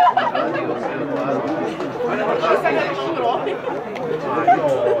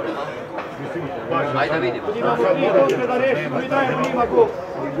 Ajde da vidimo. Imamo da rešimo i dajemo njima gol.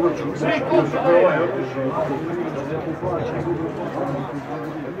 Svi gol se da rešimo.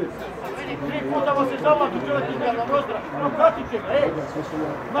 3 puta vam se zavlati čovjek izgleda prostora. Pratit će ga,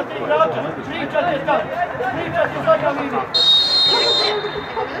 imate igrača, pričate tam, pričate zadnja linija.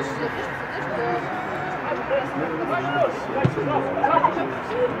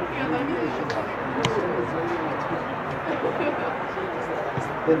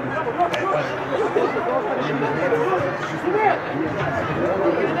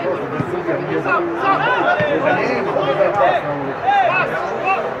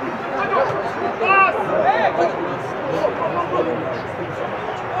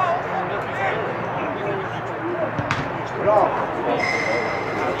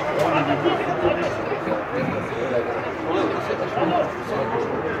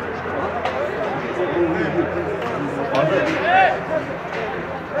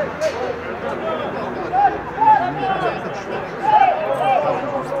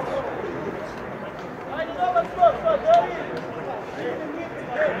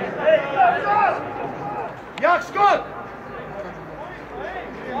 Jak skok!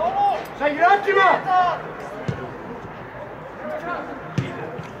 Sa igračima!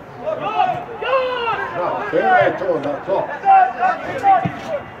 Da, je to, da, to.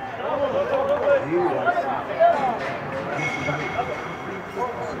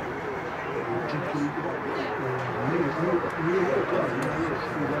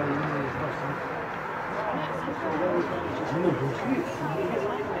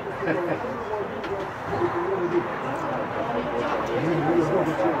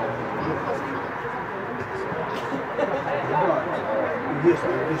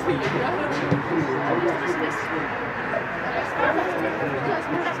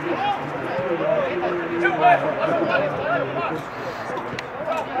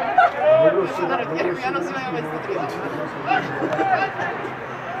 Ja nazywam Westry.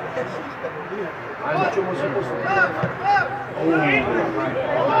 Ajde ćemo se poslušati.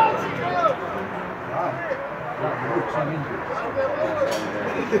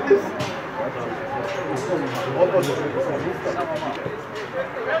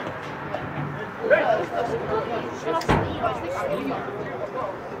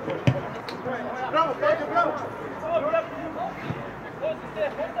 Bravo, bravo!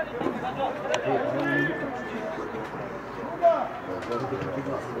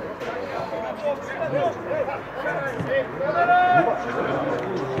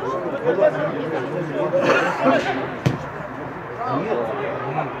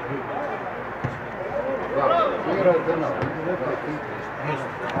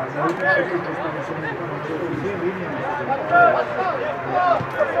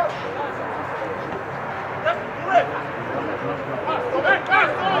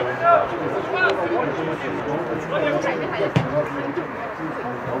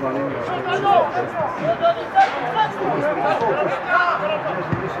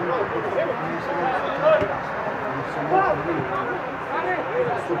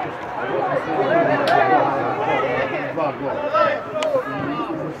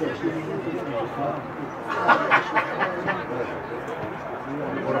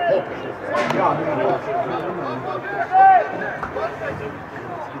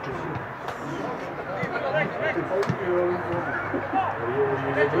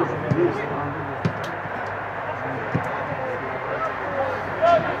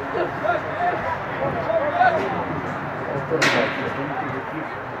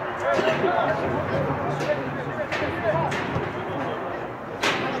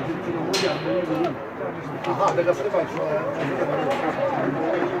 Aha, da ga prebaču.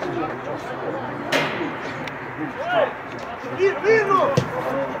 Mirno!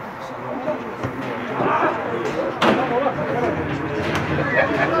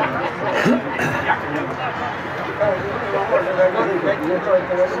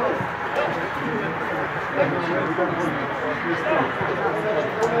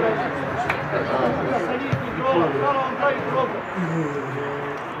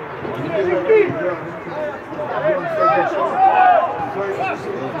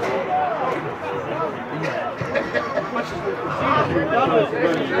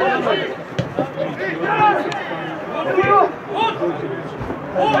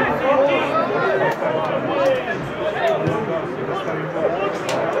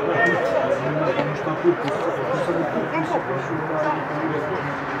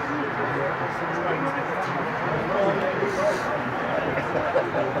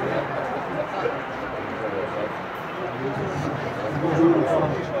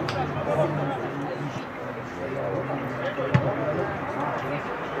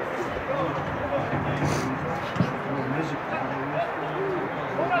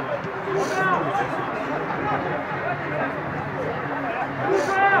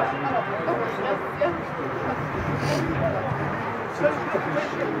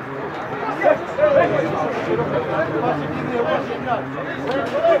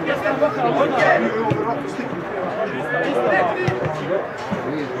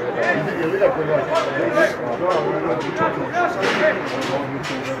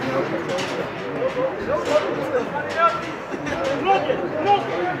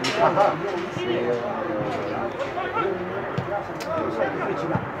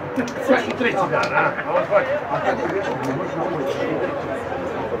 Svaki treći dan, a? A kad je već možda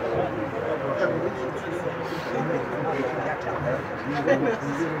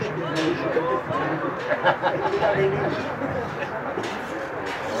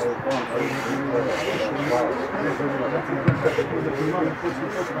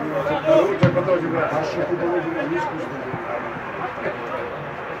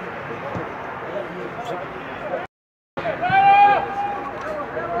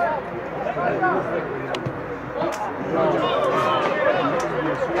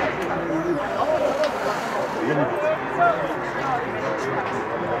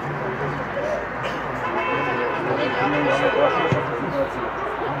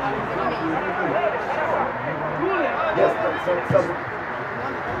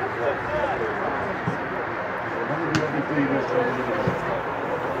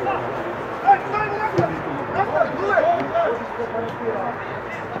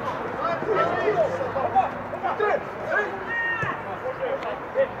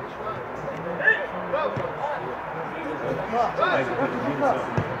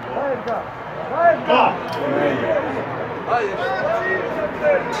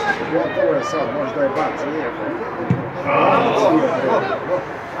Gotovo je sad, možda je baci, nije.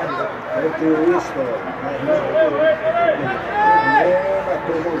 Eto je isto. Nema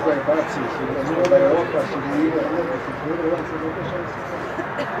to možda je baciš. Možda je opaš i nije.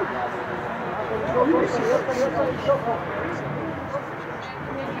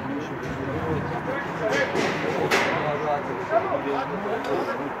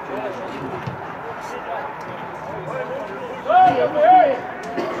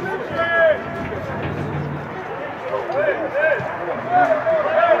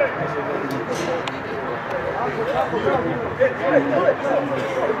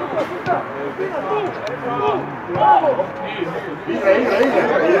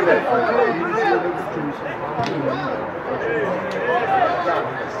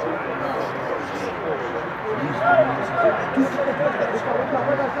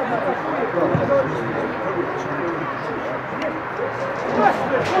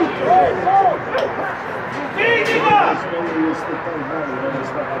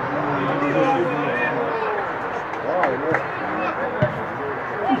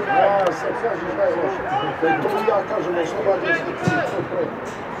 Ja kažem, oslobađa se to preko.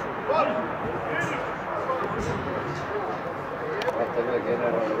 A tebe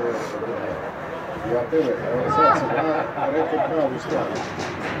generalno Ja tebe, evo sad si rekao pravu stvar.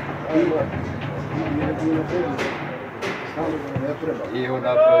 Ne treba. I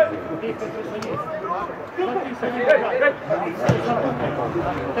unapred.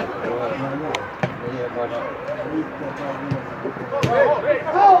 Nije baš.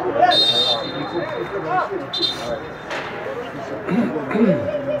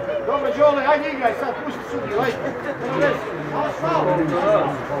 Dobro, Đole, ajde igraj sad, pusti sudi, ajde.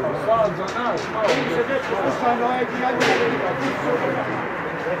 Sad za nas, malo. Se dečko, stvarno, ajde igraj, pusti sudi.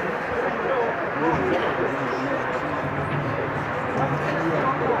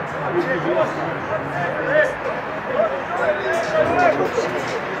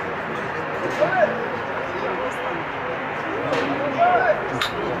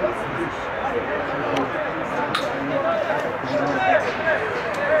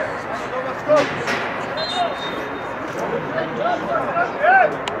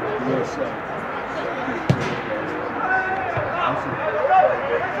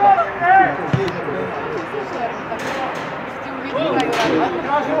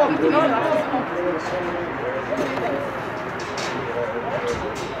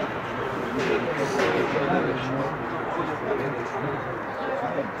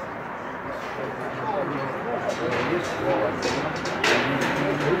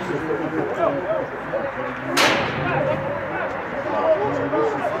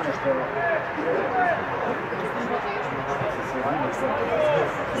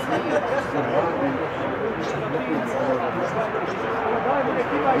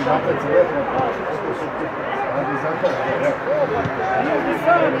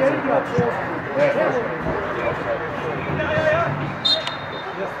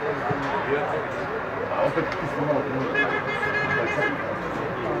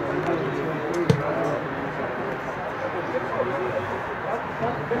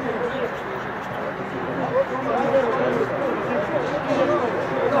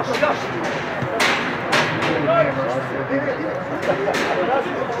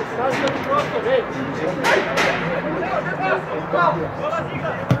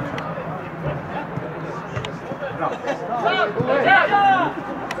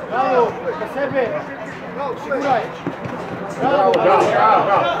 Bravo, za sebe. Siguraj. Bravo, bravo,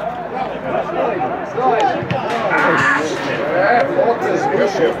 bravo. Potez,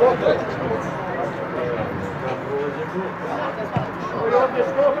 više potez.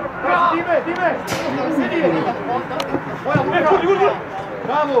 Dime!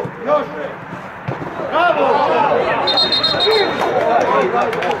 Bravo, još! Bravo!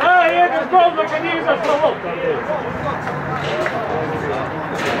 Jedan gol dok nije izašla lopta.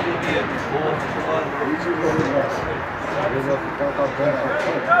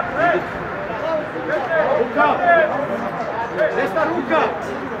 Ruka! Desna ruka!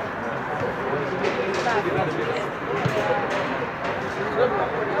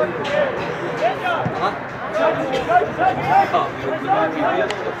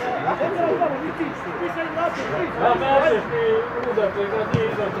 Da mećeš ti udar koji ga nije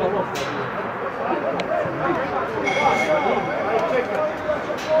izašla lopta.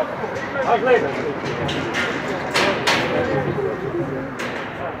 A gledaj.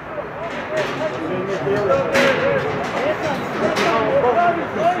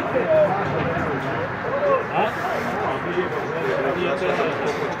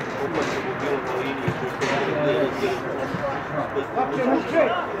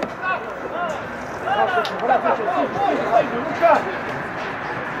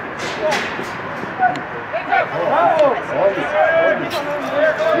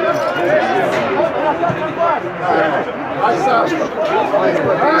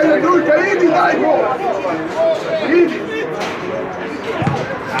 Ajde, Dujka, idi, daj gol! Idi!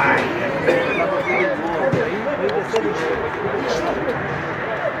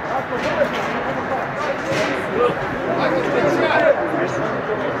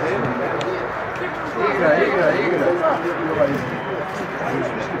 Igra.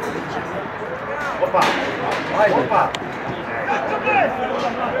 Opa! Opa!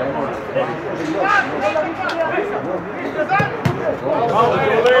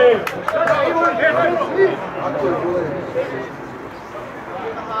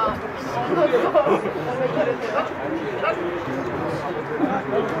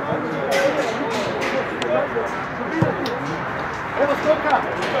 Evo skoka!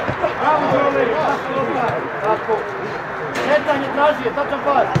 Bravo, Đole! Tako! Sretanje traži je, tačan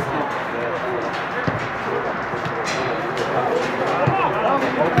pas! Bravo,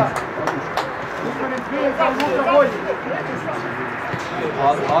 Luka! Usmeren prije za Luka bolji!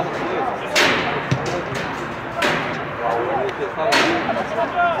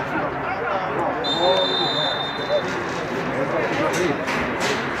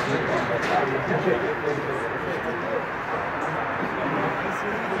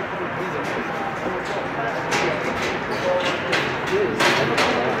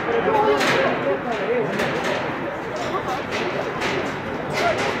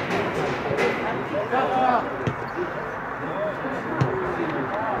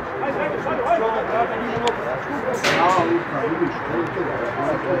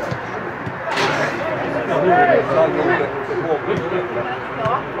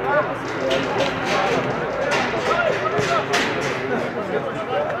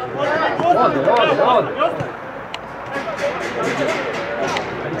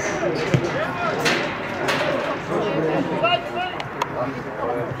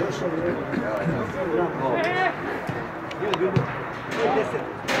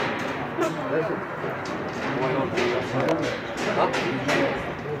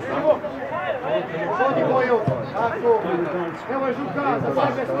 Vodi boju, tako, evo je Žuka, za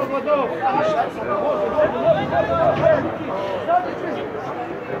sebe slobodno.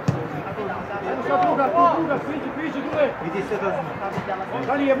 Evo sad druga, priđi druge. Vidi se da zna.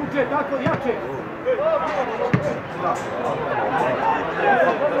 Da li je vuče tako, jače.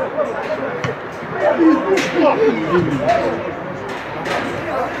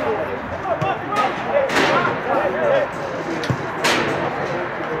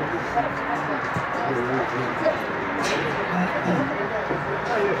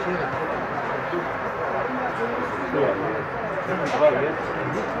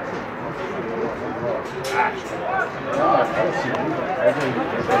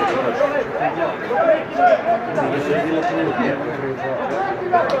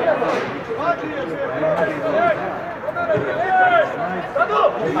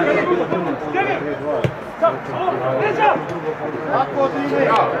 Tako odrine,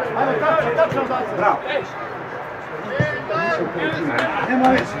 ajmo tačno zaći. Bravo. Nema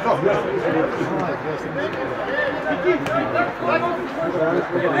već, dobro.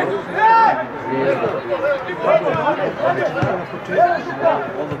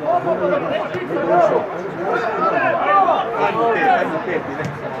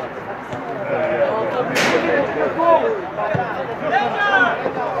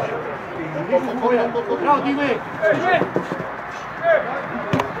 Bravo, Dime!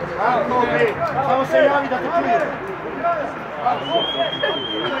 Bravo, Dime! Samo se javi da te čuje! Bravo, Dime!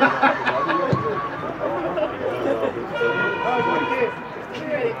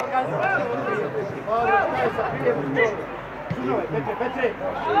 Petre,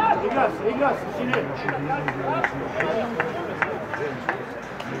 igra se, sine.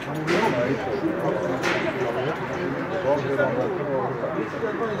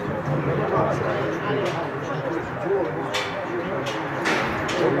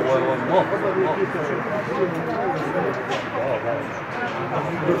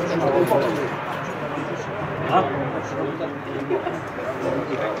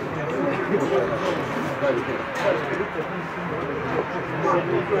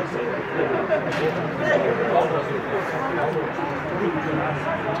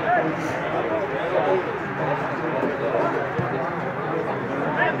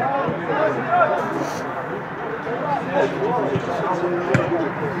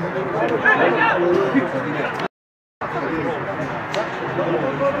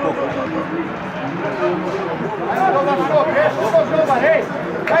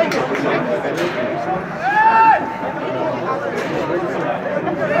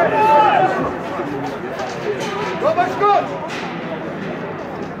 Dobar škot!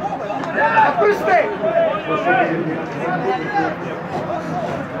 Na prste!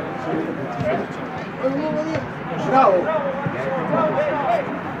 Bravo!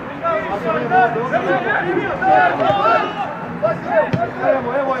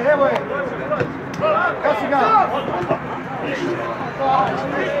 Evo je! Kasi ga!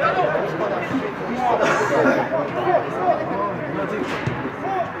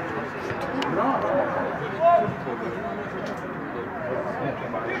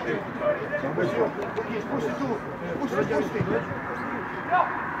 Pusti tu! Pusti!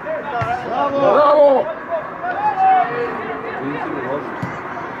 Bravo!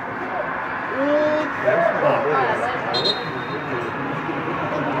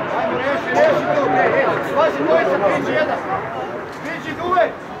 Ajmo, reši tu! Slazi dvojica, priđi jedan! Priđi, duve!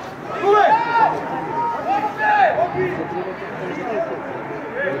 Duve!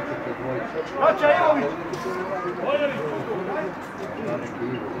 Vraća Ivović!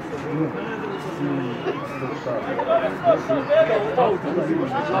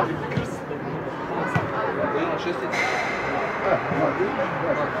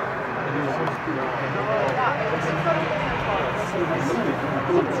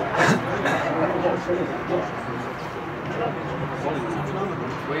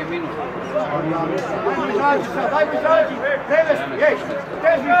 Koji je minut? Ajmo izađi sad, ajmo izađi! Prevesti, ej!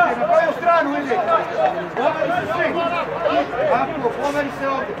 Težite, na koju stranu ide? Pomeri se svi! Tako, pomeri se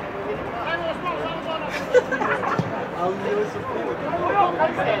ovdje!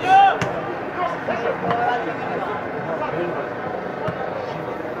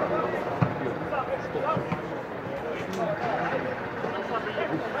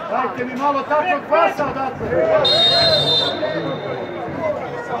 Dajte mi malo takvog pasa odatle!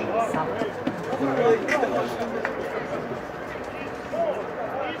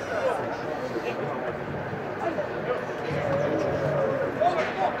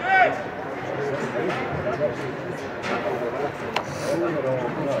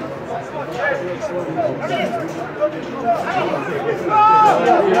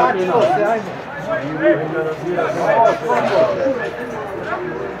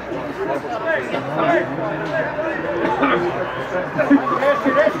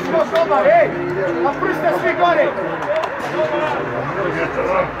 Reši smo dobar, ej! Na prste svi gore!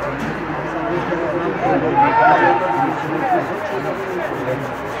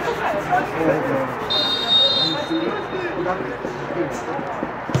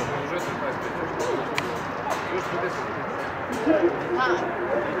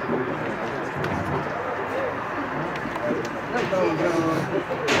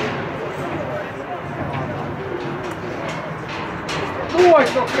 Oj,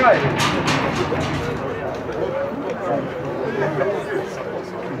 do kraja!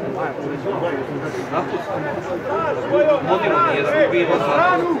 Modimo nije zgubimo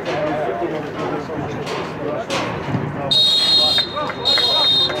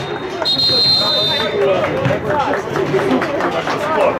Sport.